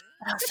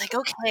 And I was like,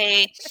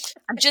 okay,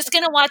 I'm just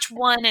gonna watch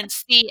one and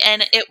see.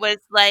 And it was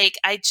like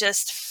I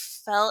just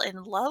fell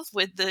in love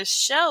with the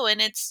show,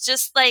 and it's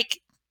just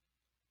like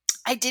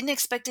I didn't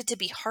expect it to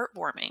be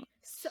heartwarming.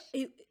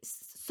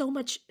 So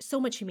much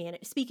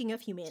humanity. Speaking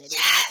of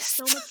humanity, right? Yes.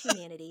 So much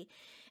humanity,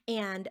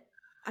 and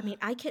I mean,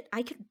 I could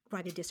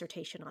write a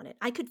dissertation on it.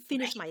 I could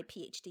finish Right. my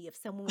PhD if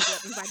someone would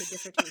let me write a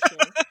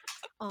dissertation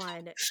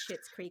on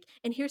Schitt's Creek.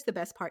 And here's the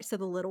best part. So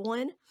the little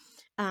one,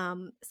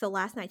 so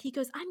last night he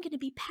goes, "I'm going to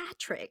be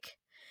Patrick,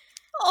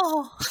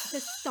 Oh,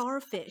 the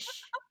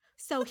starfish."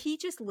 So he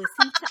just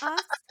listened to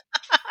us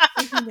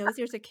and he knows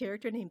there's a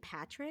character named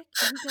Patrick,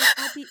 and he goes,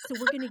 "I'll be." So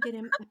we're gonna get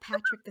him a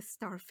Patrick the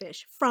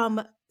starfish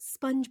from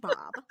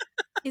SpongeBob.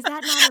 Is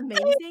that not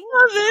amazing?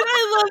 I love it.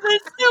 I love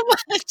it so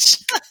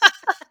much.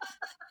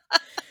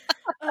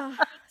 Uh,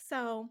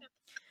 so,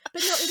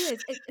 but no, it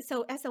is.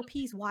 So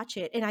SLPs watch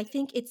it, and I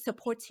think it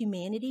supports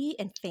humanity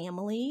and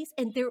families,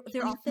 and they're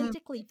Mhm.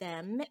 authentically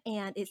them,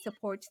 and it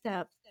supports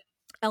the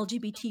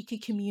LGBTQ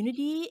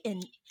community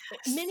in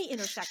Yes. many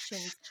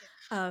intersections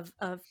of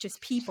just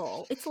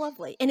people. It's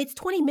lovely. And it's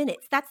 20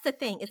 minutes. That's the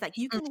thing. It's like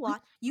you can Mhm.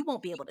 watch, you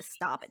won't be able to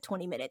stop at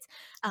 20 minutes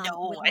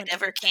No, with I one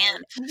never episode.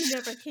 can. You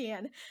never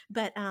can.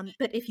 But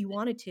if you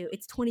wanted to,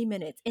 it's 20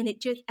 minutes. And it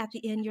just at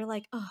the end you're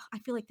like, "Oh, I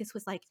feel like this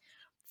was like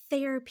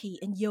therapy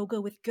and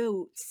yoga with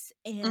goats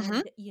Mhm.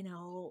 and,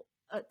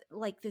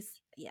 like this,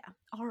 yeah,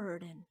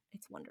 art, and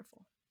it's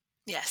wonderful."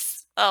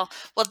 Yes. Oh,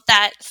 well,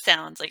 that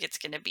sounds like it's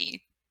gonna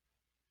be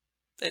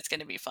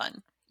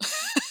fun.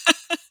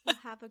 Well,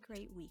 have a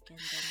great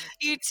weekend then with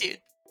You too.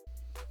 birthday.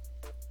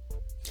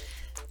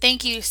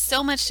 Thank you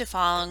so much to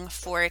Fong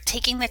for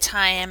taking the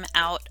time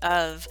out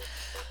of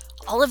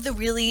all of the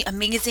really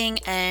amazing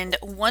and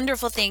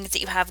wonderful things that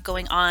you have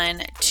going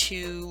on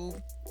to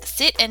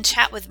sit and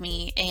chat with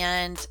me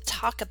and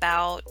talk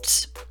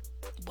about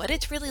what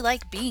it's really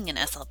like being an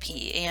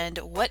SLP and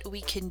what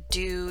we can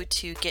do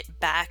to get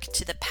back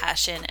to the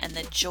passion and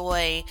the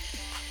joy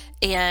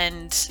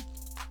and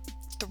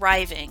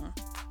thriving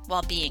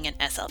while being an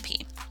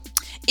SLP.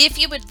 If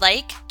you would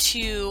like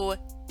to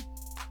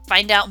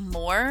find out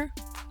more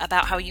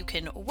about how you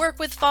can work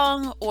with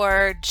Fong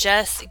or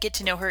just get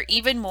to know her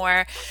even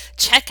more,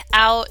 check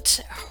out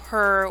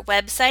her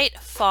website,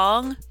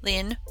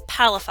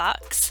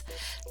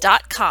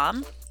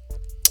 fonglinpalafox.com,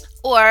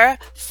 or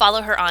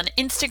follow her on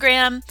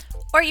Instagram.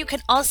 Or you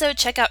can also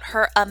check out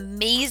her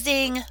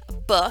amazing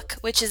book,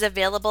 which is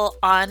available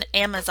on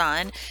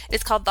Amazon.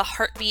 It's called The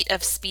Heartbeat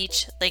of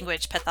Speech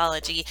Language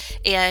Pathology,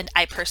 and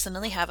I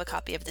personally have a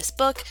copy of this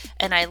book,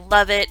 and I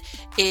love it.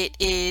 It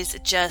is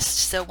just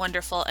so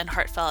wonderful and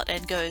heartfelt,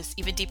 and goes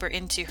even deeper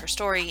into her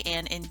story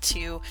and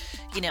into,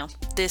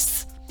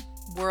 this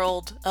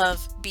world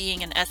of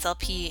being an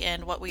SLP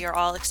and what we are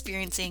all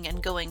experiencing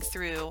and going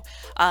through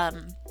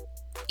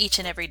each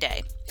and every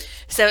day.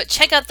 So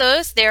check out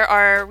those. There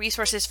are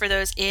resources for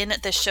those in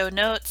the show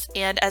notes.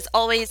 And as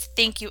always,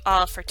 thank you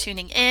all for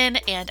tuning in,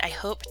 and I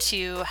hope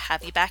to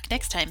have you back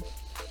next time.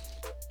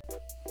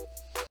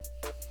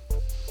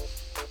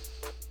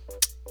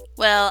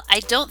 Well, I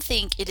don't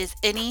think it is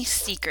any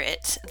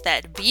secret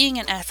that being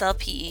an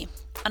SLP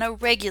on a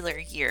regular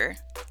year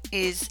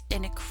is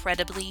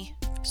incredibly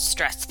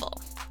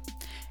stressful.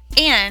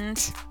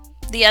 And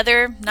the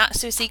other not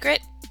so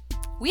secret,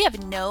 we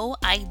have no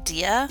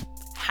idea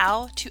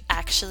how to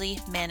actually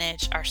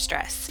manage our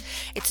stress.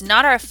 It's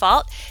not our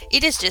fault.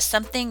 It is just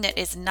something that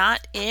is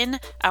not in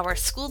our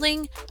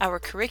schooling, our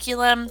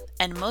curriculum,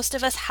 and most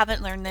of us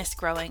haven't learned this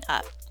growing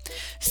up.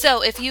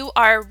 So if you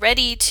are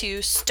ready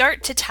to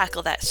start to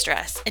tackle that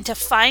stress and to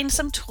find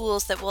some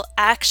tools that will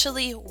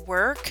actually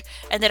work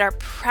and that are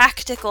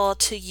practical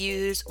to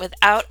use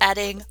without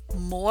adding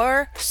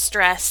more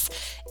stress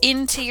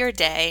into your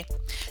day,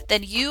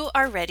 then you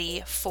are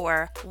ready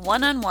for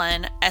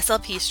one-on-one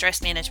SLP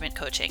stress management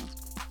coaching.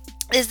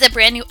 This is a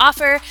brand new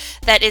offer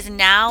that is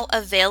now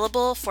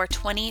available for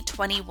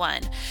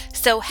 2021.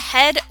 So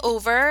head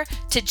over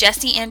to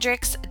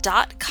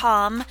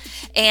jessieandrix.com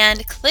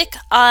and click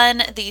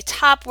on the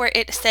top where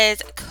it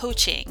says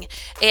coaching,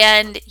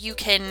 and you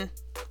can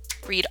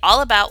read all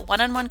about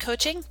one-on-one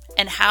coaching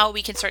and how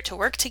we can start to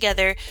work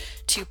together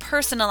to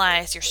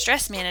personalize your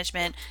stress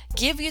management,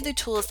 give you the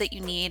tools that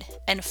you need,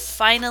 and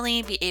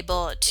finally be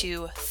able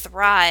to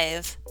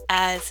thrive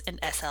as an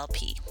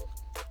SLP.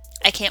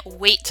 I can't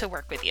wait to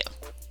work with you.